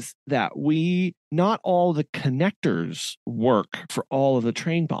is that not all the connectors work for all of the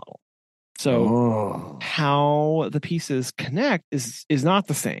train model. So how the pieces connect is not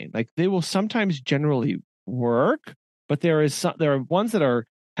the same. Like they will sometimes generally work, but there are ones that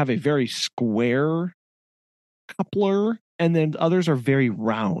have a very square coupler, and then others are very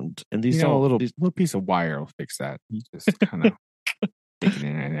round. And these a little piece of wire will fix that. You just kind of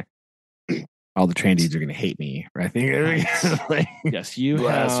thinking it. All the train dudes are going to hate me. I think. Like, yes, you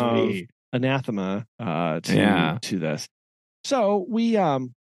have anathema to this. So we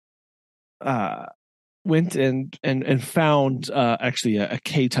went and found actually a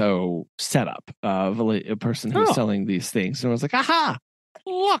Cato setup of a person who was selling these things, and I was like, aha,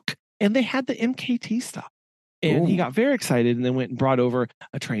 look, and they had the MKT stuff, and he got very excited, and then went and brought over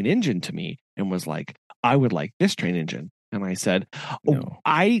a train engine to me and was like, I would like this train engine. And I said, no.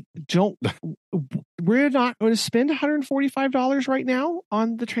 I don't, we're not going to spend $145 right now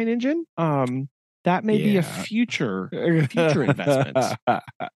on the train engine. That may be a future investment. How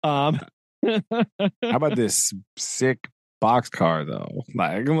about this sick box car though?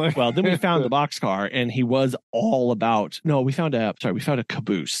 Well, then we found the box car, and he was all about, we found a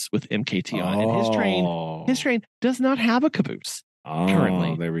caboose with MKT on it. And his train does not have a caboose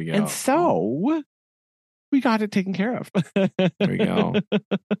currently. There we go. And so we got it taken care of. There we go.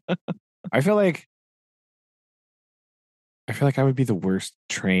 I feel like I would be the worst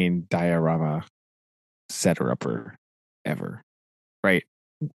train diorama setter-upper ever. Right?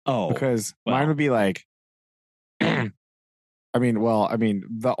 Because mine would be like the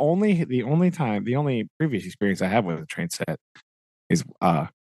only previous experience I have with a train set is I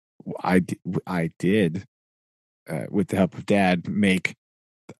did with the help of Dad make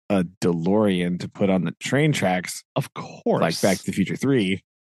a DeLorean to put on the train tracks, of course, like Back to the Future 3.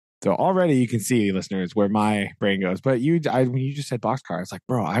 So already you can see, listeners, where my brain goes. But when you just said boxcar, it's like,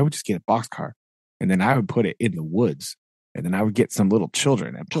 bro, I would just get a boxcar, and then I would put it in the woods, and then I would get some little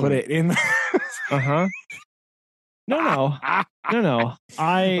children and put it in. No. My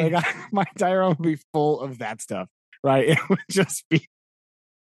diorama would be full of that stuff, right? It would just be.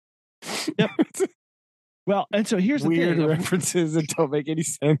 Yep. Well, and so here's the weird thing. References that don't make any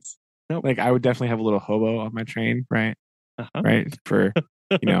sense. Nope. Like I would definitely have a little hobo on my train, right? Right, for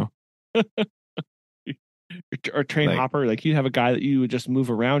or train hopper. Like you have a guy that you would just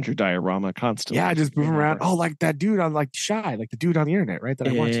move around your diorama constantly. Yeah, just move him around. Oh, like that dude on like Shy, like the dude on the internet, right? That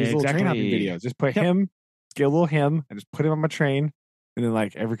I watch his little train hopping videos. Just put him, get a little him, and just put him on my train. And then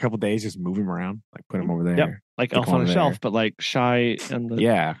like every couple of days, just move him around, like put him over there. Yep. Like Elf on a Shelf, but like Shy and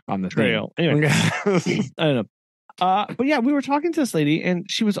the on the trail. Anyway, I don't know. But yeah, we were talking to this lady, and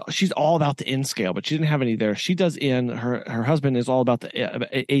she's all about the N scale, but she didn't have any there. She does in her husband is all about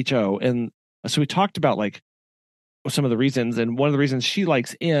the HO, and so we talked about like some of the reasons, and one of the reasons she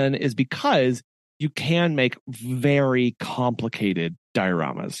likes N is because you can make very complicated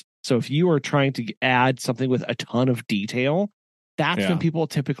dioramas. So if you are trying to add something with a ton of detail, that's when people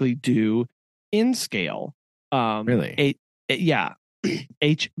typically do N scale. Really?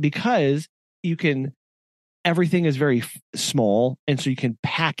 Because you can. Everything is very small, and so you can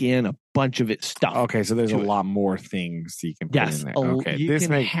pack in a bunch of stuff. Okay, so there's a lot more things you can put in there. Okay,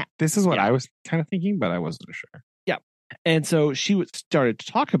 this is what I was kind of thinking, but I wasn't sure. Yeah, and so she started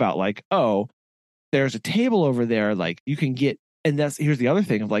to talk about like, oh, there's a table over there, like you can get, and here's the other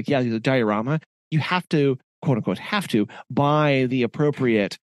thing of like, the diorama, you have to quote unquote have to buy the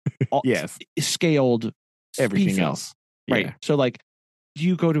appropriate scaled everything pieces, else, right? So like.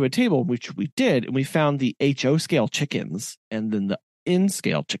 You go to a table, which we did, and we found the HO scale chickens and then the N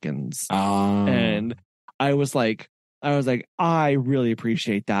scale chickens. And I was like, I really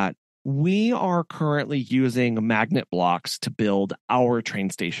appreciate that. We are currently using magnet blocks to build our train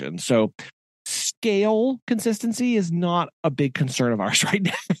station. So scale consistency is not a big concern of ours right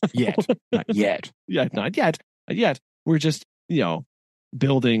now. Yet. Not yet. Yeah, not yet. Not yet. We're just,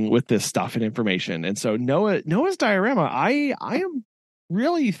 building with this stuff and information. And so Noah's diorama, I am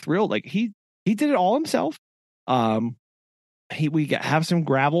really thrilled. Like he did it all himself. We have some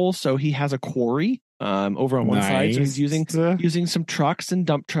gravel, so he has a quarry over on one side. So he's using some trucks and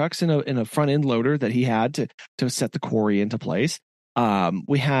dump trucks in a front end loader that he had to set the quarry into place.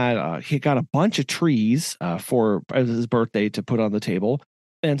 He got a bunch of trees for his birthday to put on the table,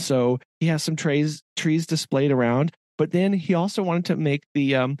 and so he has some trees displayed around. But then he also wanted to make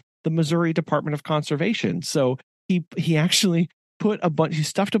the Missouri Department of Conservation. So he actually he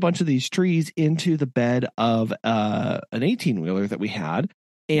stuffed a bunch of these trees into the bed of an 18-wheeler that we had,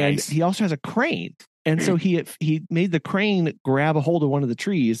 and Nice. he also has a crane. And so he made the crane grab a hold of one of the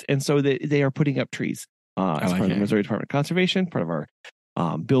trees, and so they are putting up trees as part of the Missouri Department of Conservation, part of our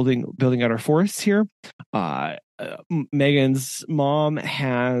building out our forests here. Megan's mom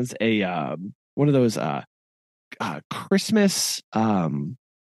has a one of those Christmas town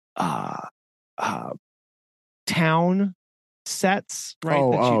sets,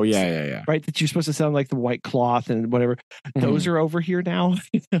 right? Yeah. Right, that you're supposed to sound like the white cloth and whatever. Those are over here now.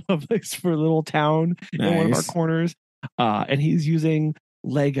 A place for a little town in one of our corners. And he's using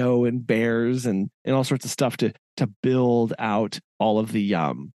Lego and bears and all sorts of stuff to build out all of the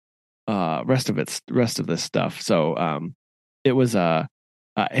rest of this stuff. So it was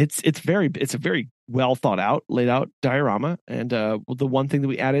it's a very well thought out, laid out diorama. And the one thing that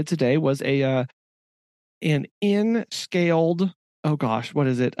we added today was an in-scaled, oh gosh, what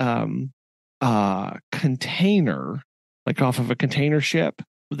is it? Container, like off of a container ship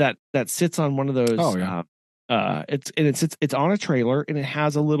that sits on one of those. Oh yeah. It's on a trailer, and it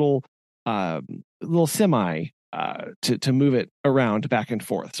has a little semi to move it around back and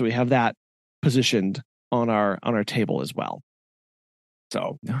forth. So we have that positioned on our table as well.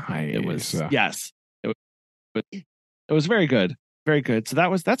 So nice. It was it was very good, very good. So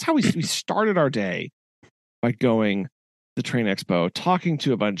that's how we started our day, by going the Train Expo, talking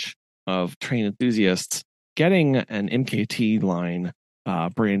to a bunch of train enthusiasts, getting an MKT line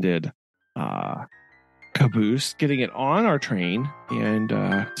branded caboose, getting it on our train, and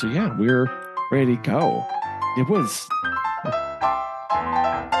so yeah, we're ready to go. It was.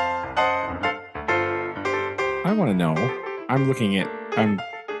 I want to know. I'm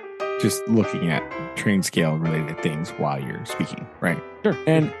just looking at train scale related things while you're speaking, right? Sure.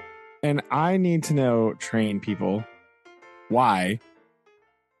 And I need to know, train people, why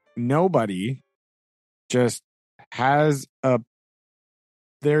nobody just has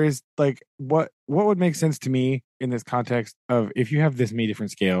there is like, what would make sense to me in this context of, if you have this many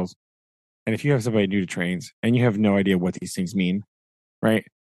different scales, and if you have somebody new to trains and you have no idea what these things mean, right?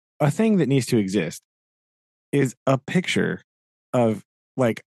 A thing that needs to exist is a picture of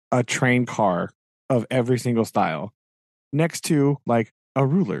like a train car of every single style next to like a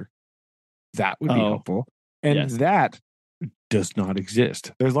ruler. That would be helpful. And that does not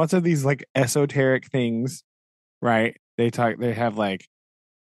exist. There's lots of these like esoteric things, right? They have like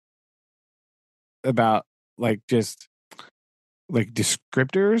about like just like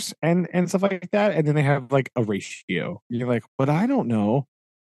descriptors and stuff like that. And then they have like a ratio. You're like, but I don't know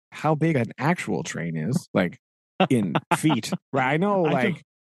how big an actual train is, like in feet, right? I know like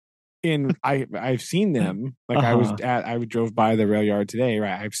I've seen them. Like I drove by the rail yard today,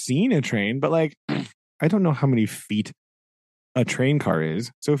 right? I've seen a train, but like I don't know how many feet a train car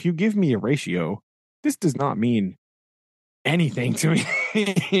is. So if you give me a ratio, this does not mean anything to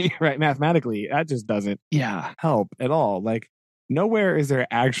me, right? Mathematically, that just doesn't help at all. Like nowhere is there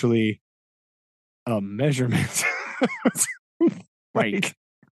actually a measurement. Right.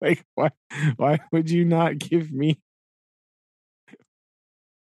 Like why would you not give me?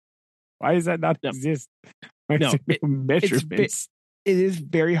 Why does that not exist? Measurements. It is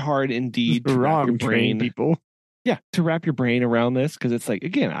very hard indeed to wrap your brain, people. Yeah, to wrap your brain around this, because it's like,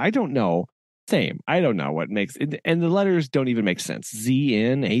 again, I don't know. Same. I don't know what makes it, and the letters don't even make sense.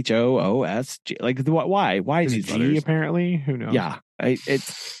 ZNHOOS. Like why? Why is these G letters? Apparently, who knows? Yeah,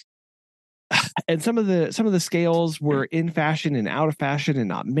 it's. And some of the scales were in fashion and out of fashion and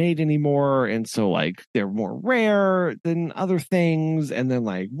not made anymore, and so like they're more rare than other things. And then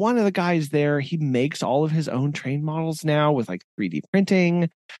like one of the guys there, he makes all of his own train models now with like 3D printing,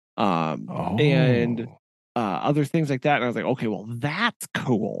 and other things like that. And I was like, okay, well that's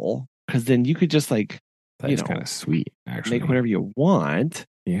cool, because then you could just like that's kind of sweet, actually, make whatever you want.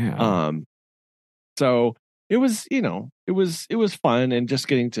 Yeah. So it was, it was fun, and just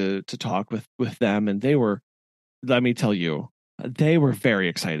getting to talk with them, and they were, let me tell you, they were very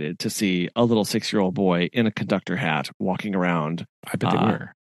excited to see a little 6-year-old boy in a conductor hat walking around, I bet they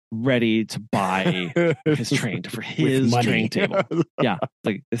were ready to buy his train for his train table. Yeah,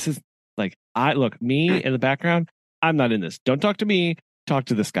 like this is like, I look, me in the background. I'm not in this. Don't talk to me. Talk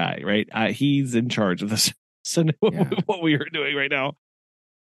to this guy, right? He's in charge of this. So know what we are doing right now.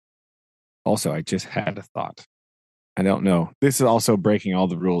 Also, I just had a thought. I don't know. This is also breaking all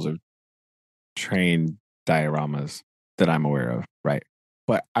the rules of train dioramas that I'm aware of, right?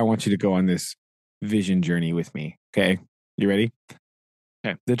 But I want you to go on this vision journey with me. Okay. You ready?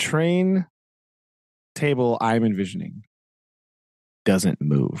 Okay. The train table I'm envisioning doesn't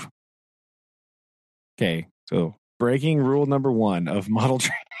move. Okay. So breaking rule number 1 of model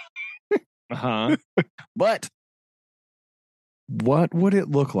train. But what would it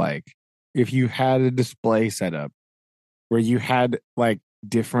look like if you had a display setup where you had like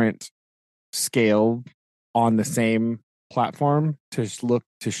different scale on the same platform to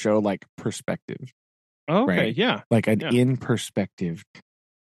show like perspective? Oh, okay. Right? Yeah. Like an in perspective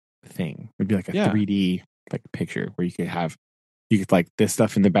thing. It'd be like a 3D like picture where you could like this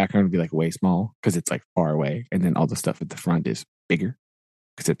stuff in the background would be like way small because it's like far away, and then all the stuff at the front is bigger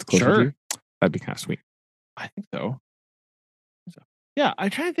because it's closer to you. That'd be kind of sweet. I think so. Yeah, I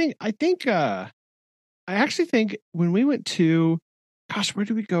try to think. I actually think when we went to, gosh, where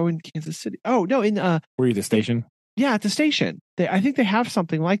did we go in Kansas City? Oh no, were you at the station? Yeah, at the station. I think they have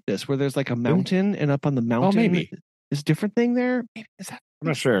something like this where there's like a mountain, and up on the mountain, maybe is a different thing there. Maybe is that? I'm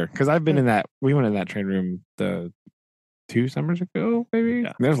not sure because I've been in that. We went in that train room the 2 summers ago, maybe.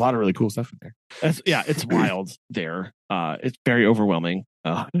 Yeah. There's a lot of really cool stuff in there. It's wild there. It's very overwhelming.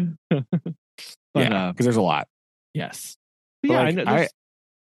 But, because there's a lot. Yes. But yeah, like, I know there's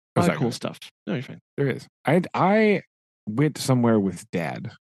a lot of cool stuff. No, you're fine. There is. I went somewhere with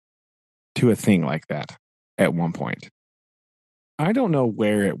Dad to a thing like that at one point. I don't know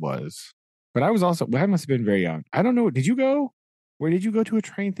where it was, but I must have been very young. I don't know. Did you go? Where did you go to a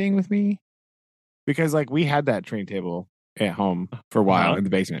train thing with me? Because like we had that train table at home for a while in the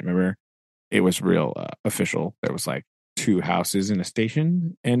basement. Remember? It was real official. There was like 2 houses and a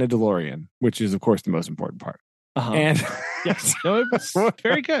station and a DeLorean, which is of course the most important part. And yes, no, it was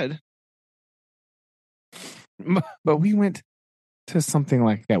very good. But we went to something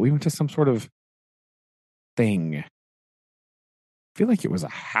like that. We went to some sort of thing. I feel like it was a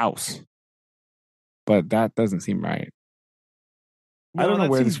house, but that doesn't seem right. No, I don't know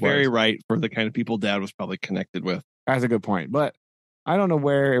where this was. Very right for the kind of people Dad was probably connected with. That's a good point, but I don't know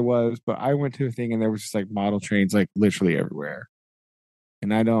where it was. But I went to a thing, and there was just like model trains, like literally everywhere.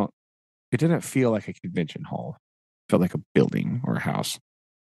 And it didn't feel like a convention hall. It felt like a building or a house,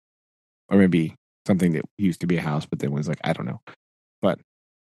 or maybe something that used to be a house, but then was like, I don't know. But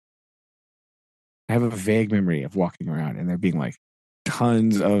I have a vague memory of walking around and there being like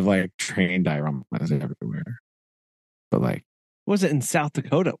tons of like train dioramas everywhere. But like, was it in South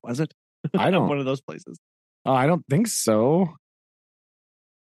Dakota? Was it? I don't. One of those places. Oh, I don't think so.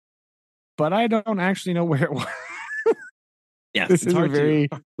 But I don't actually know where it was. Yeah, this is a very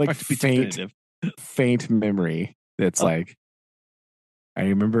like faint memory. That's like, I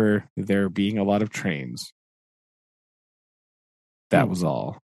remember there being a lot of trains. That was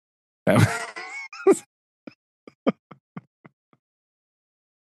all. That was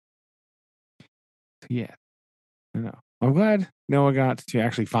yeah. I know. I'm glad Noah got to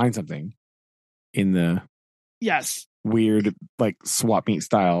actually find something in the weird like swap meet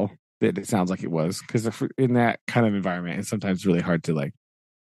style that it sounds like it was, because in that kind of environment it's sometimes really hard to like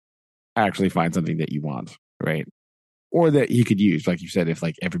actually find something that you want, right? Or that you could use, like you said, if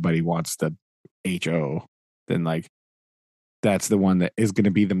like everybody wants the HO, then like that's the one that is going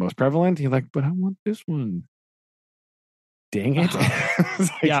to be the most prevalent. You're like, but I want this one. Dang it!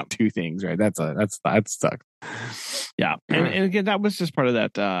 It's like 2 things, right? That sucks. Yeah, and again, that was just part of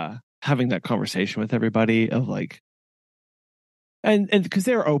that having that conversation with everybody of like, and because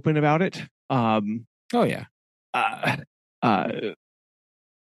they're open about it.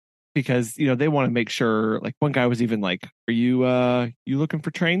 Because they want to make sure. Like one guy was even like, "Are you looking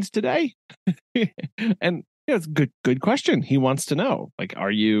for trains today?" And it's a good question. He wants to know, like, are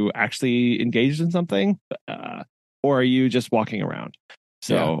you actually engaged in something, or are you just walking around?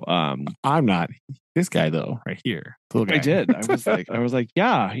 So I'm not. This guy though, right here, little guy. I did. I was like,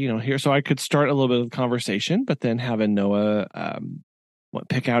 yeah, here, so I could start a little bit of conversation, but then having Noah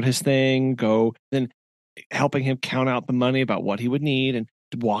pick out his thing, go, then helping him count out the money about what he would need, and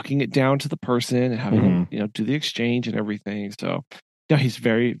walking it down to the person and having him, do the exchange and everything. So yeah, he's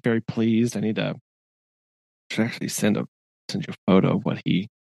very, very pleased. I need to should actually send you a photo of what he.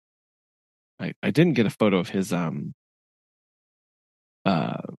 I didn't get a photo of his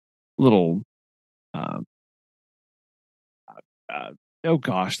little um oh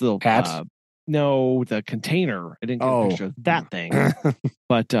gosh, little Hat? no, the container. I didn't get a picture of that thing.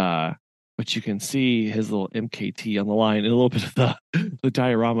 But you can see his little MKT on the line and a little bit of the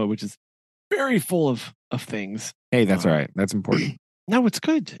diorama, which is very full of things. Hey, that's all right. That's important. No, it's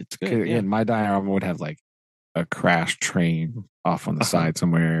good. It's good. Yeah. Again, my diorama would have like a crashed train off on the side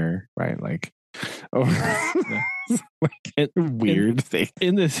somewhere, right? Like, like weird thing.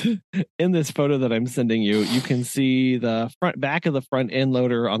 In this photo that I'm sending you, you can see the back of the front end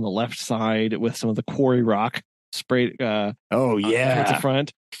loader on the left side with some of the quarry rock sprayed. Yeah, towards the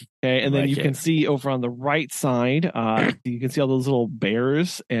front. Okay, and then you can see over on the right side, you can see all those little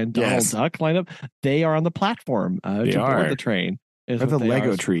bears and Donald Duck lined up. They are on the platform to board the train. They're the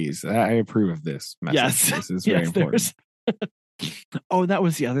Lego trees. I approve of this message. Yes, this is very important. Oh, that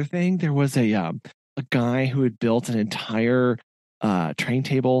was the other thing. There was a guy who had built an entire train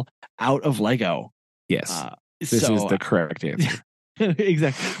table out of Lego. Yes, this is the correct answer.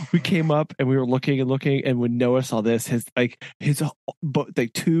 Exactly. We came up and we were looking, and when Noah saw this, his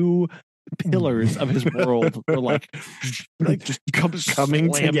two pillars of his world were just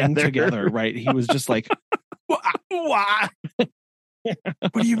coming together. Right? He was just like, "What?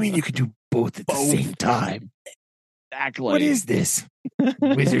 What do you mean you could do both at the same time? Exactly. What is this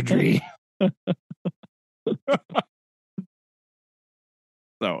wizardry?"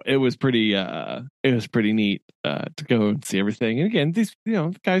 So it was pretty neat to go and see everything. And again, these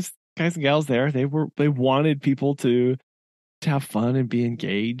guys and gals there, they wanted people to have fun and be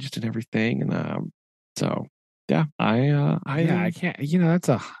engaged and everything. And so yeah, I can't.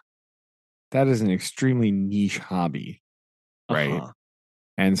 That is an extremely niche hobby, right?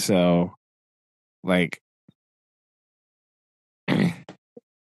 And so, like,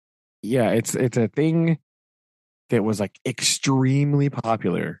 yeah, it's a thing that was like extremely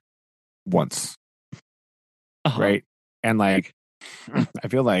popular once, right? And like, I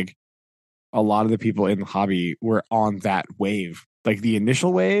feel like a lot of the people in the hobby were on that wave, like the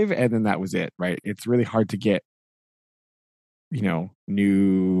initial wave, and then that was it, right? It's really hard to get,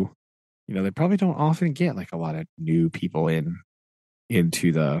 new. They probably don't often get like a lot of new people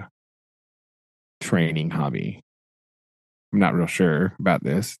into the training hobby. I'm not real sure about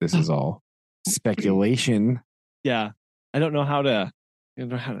this. This is all speculation. Yeah, I don't know how to. How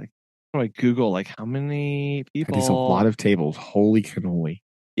do I Google like how many people? There's a lot of tables. Holy cannoli!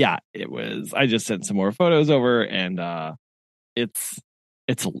 Yeah, it was. I just sent some more photos over, and it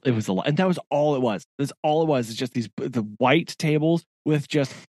was a lot, and that was all it was. That's all it was. It's just the white tables with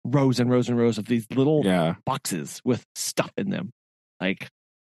just rows and rows and rows of these little boxes with stuff in them. Like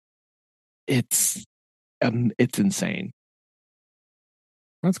it's insane.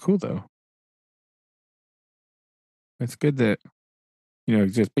 That's cool though. It's good that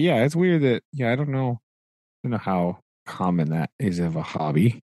exists, but yeah, it's weird that I don't know how common that is of a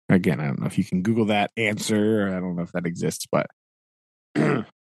hobby. Again, I don't know if you can Google that answer. I don't know if that exists, but it's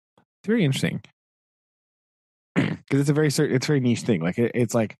very interesting because it's a very niche thing. Like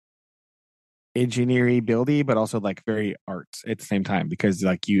it's like engineering buildy, but also like very arts at the same time because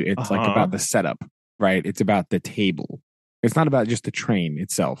like it's like about the setup, right? It's about the table. It's not about just the train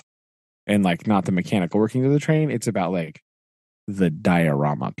itself and like not the mechanical working of the train. It's about like the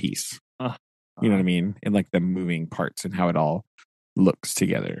diorama piece. You know what I mean? And like the moving parts and how it all looks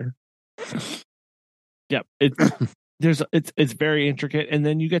together. Yep. It's very intricate. And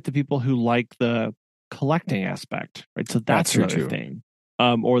then you get the people who like the collecting aspect, right? So that's another thing.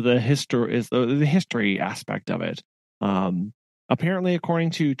 Or the history aspect of it. Apparently, according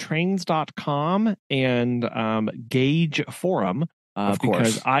to trains.com and Gauge Forum,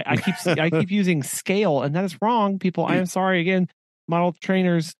 because I keep using scale, and that is wrong, people. I am sorry again, model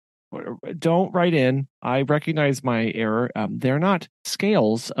trainers. Don't write in. I recognize my error. They're not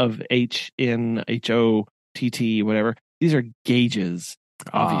scales of HNHOTT, whatever. These are gauges,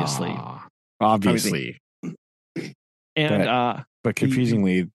 obviously. Obviously. And but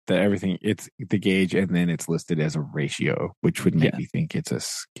confusingly, it's the gauge, and then it's listed as a ratio, which would make me think it's a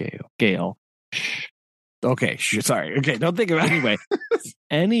scale. Okay, sorry. Okay, don't think about it.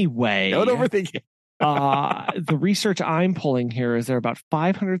 Anyway, don't overthink it. The research I'm pulling here is there are about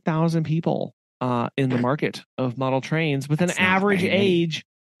 500,000 people in the market of model trains with an average age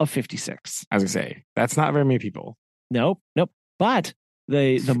of 56. I was gonna say that's not very many people. Nope. But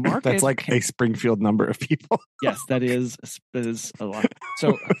the market that's like a Springfield number of people. Yes, that is a lot.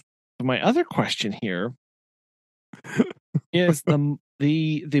 So my other question here is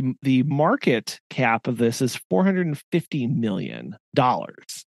the market cap of this is $450 million.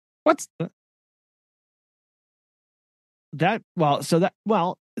 What's that?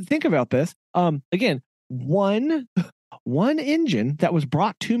 Well, think about this. Again, one engine that was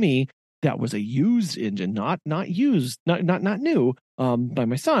brought to me that was a used engine, not used, not new, by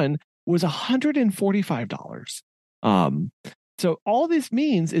my son, was $145. So all this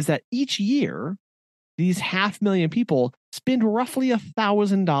means is that each year, these 500,000 people spend roughly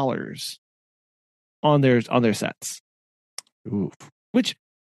 $1,000 on their sets. Oof. Which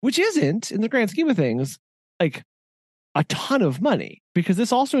isn't, in the grand scheme of things, like a ton of money, because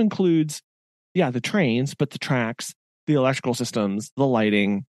this also includes, the trains, but the tracks, the electrical systems, the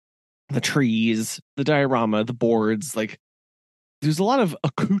lighting, the trees, the diorama, the boards. Like, there's a lot of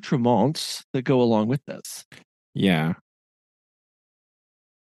accoutrements that go along with this. Yeah,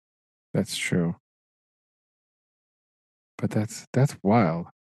 that's true. But that's wild.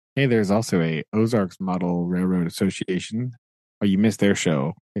 Hey, there's also a Ozarks Model Railroad Association. Oh, you missed their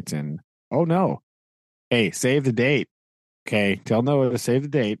show. It's in. Oh no. Hey, save the date. Okay, tell Noah to save the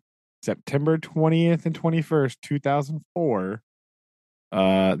date. September 20th and 21st, 2004.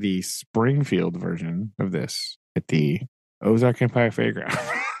 The Springfield version of this at the Ozark Empire Fairground.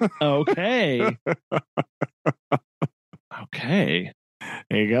 Okay. Okay.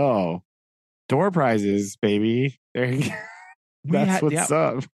 There you go. Door prizes, baby. There you go. That's what's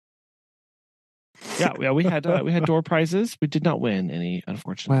up. Yeah, we had door prizes. We did not win any,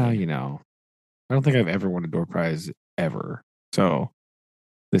 unfortunately. Well, I don't think I've ever won a door prize ever. So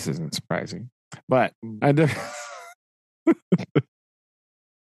this isn't surprising. But I do.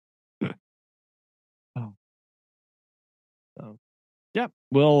 Yeah,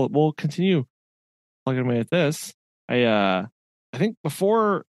 we'll continue plugging away at this. I think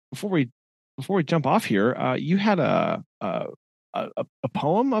before we jump off here, you had a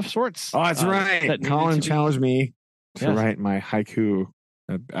poem of sorts. Oh, that's right. Collin challenged me to write my haiku.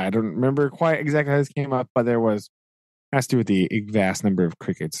 I don't remember quite exactly how this came up, but has to do with the vast number of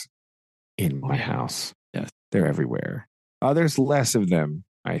crickets in my house. Yes, they're everywhere. There's less of them,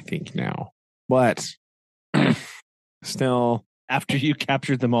 I think, now, but still. After you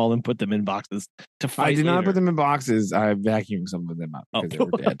captured them all and put them in boxes to fight, I did not put them in boxes. I vacuumed some of them up because they were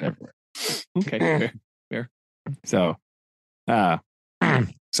dead everywhere. Okay, fair. So,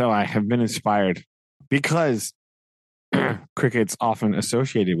 so I have been inspired because crickets often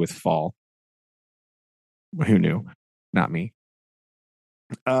associated with fall. Who knew? Not me.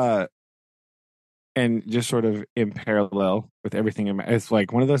 And just sort of in parallel with everything it's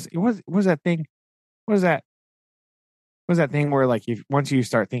like one of those. What was that thing? What is that? Was that thing where like once you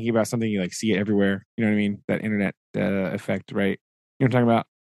start thinking about something, you like see it everywhere? You know what I mean? That internet effect, right? You know what I'm talking about?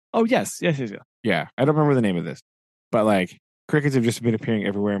 Oh yes. Yeah, I don't remember the name of this, but like crickets have just been appearing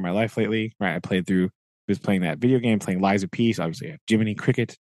everywhere in my life lately. Right? I was playing that video game, playing Lies of Peace. Obviously, I have Jiminy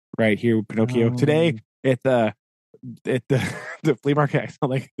Cricket right here with Pinocchio. Today at the flea market, I saw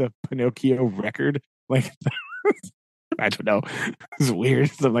like the Pinocchio record. Like I don't know, it's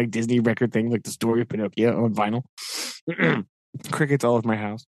weird. Some like Disney record thing, like the story of Pinocchio on vinyl. Crickets all over my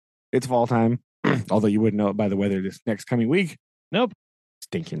house. It's fall time, although you wouldn't know it by the weather this next coming week. Nope.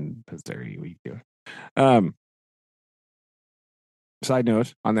 Stinking Missouri week. Side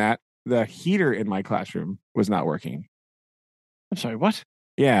note on that, the heater in my classroom was not working. I'm sorry, what?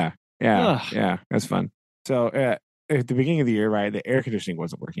 Yeah, that's fun. So at the beginning of the year, right, the air conditioning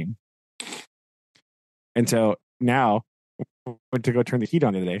wasn't working. And so now, went to go turn the heat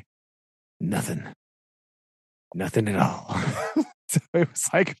on the other day. Nothing at all. So it was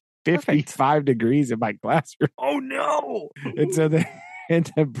like 55 degrees in my classroom. Oh no! And so they had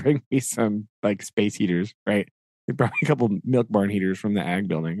to bring me some like space heaters, right? They brought me a couple Milk Barn heaters from the ag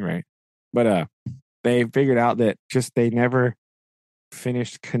building, right? But they figured out that they never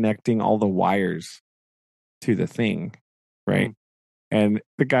finished connecting all the wires to the thing, right? And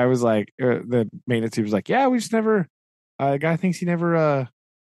the guy was like, the maintenance team was like, yeah, we just never. The guy thinks he never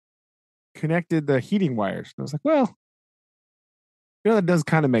connected the heating wires. And I was like, well, that does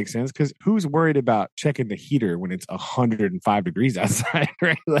kind of make sense because who's worried about checking the heater when it's 105 degrees outside,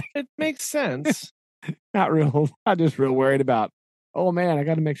 right? Like, it makes sense. Not just real worried about, oh man, I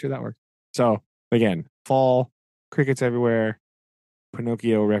got to make sure that works. So again, fall, crickets everywhere,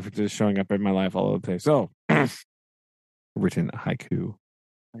 Pinocchio references showing up in my life all over the place. So written haiku,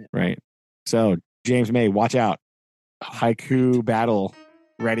 right? So James May, watch out. Haiku battle.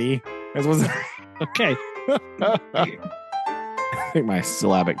 Ready? This was okay. I think my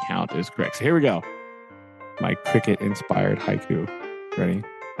syllabic count is correct. So here we go. My cricket inspired haiku. Ready?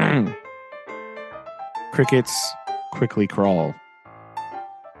 Crickets quickly crawl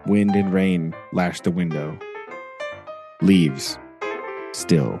Wind and rain lash the window. Leaves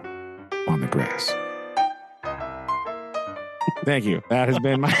still on the grass. Thank you. That has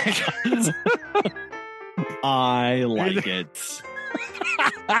been my... I like it.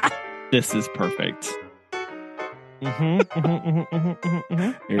 This is perfect. Here you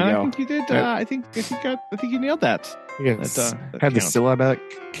go. I think you did. I think you nailed that. Yes. That I have the count. syllabic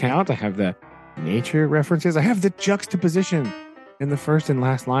count. I have the nature references. I have the juxtaposition in the first and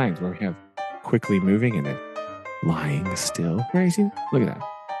last lines where we have quickly moving and then lying still. Right? You see? Look at that.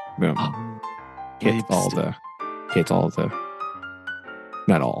 Boom. Hit all the.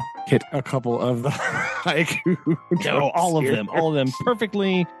 Not all. Hit a couple of the haiku. No, all of them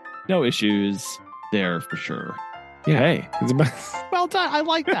perfectly. No issues there for sure. Yeah. Hey, well done. I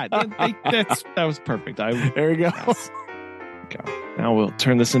like that. That was perfect. There we go. Yes. Go. Now we'll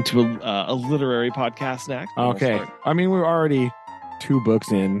turn this into a literary podcast next. Okay. I mean, we're already 2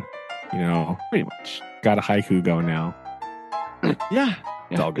 books in. You know, Pretty much. got a haiku going now. Yeah.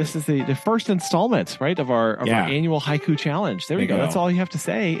 all good. This is the first installment, right, of our annual haiku challenge. There we go. That's all you have to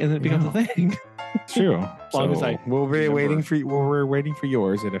say, and then it becomes a thing. It's true. As long as we're waiting for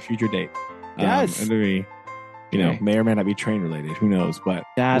yours at a future date. Yes. And we, may or may not be train related. Who knows? But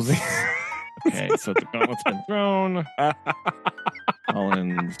that's okay. So the gauntlet's been thrown.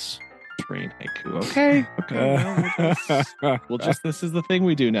 Collin's train haiku. Okay. This is the thing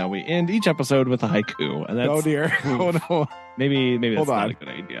we do now. We end each episode with a haiku, and that's oh dear. Oh no. Maybe that's not a good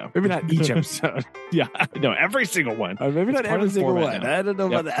idea. Maybe not each episode. Yeah, no, every single one. Maybe not every single one. Now. I don't know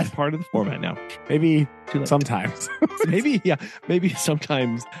about that. It's part of the format now. Maybe sometimes. Maybe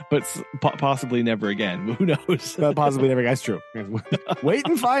sometimes, but possibly never again. Who knows? Possibly never. That's true. Wait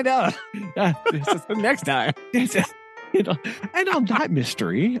and find out. Yeah, next time. And on that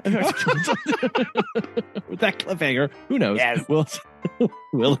mystery, with that cliffhanger, who knows? Yes.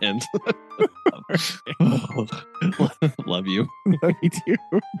 We'll end. Love you. Love you too.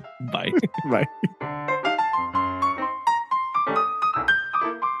 Bye. Bye.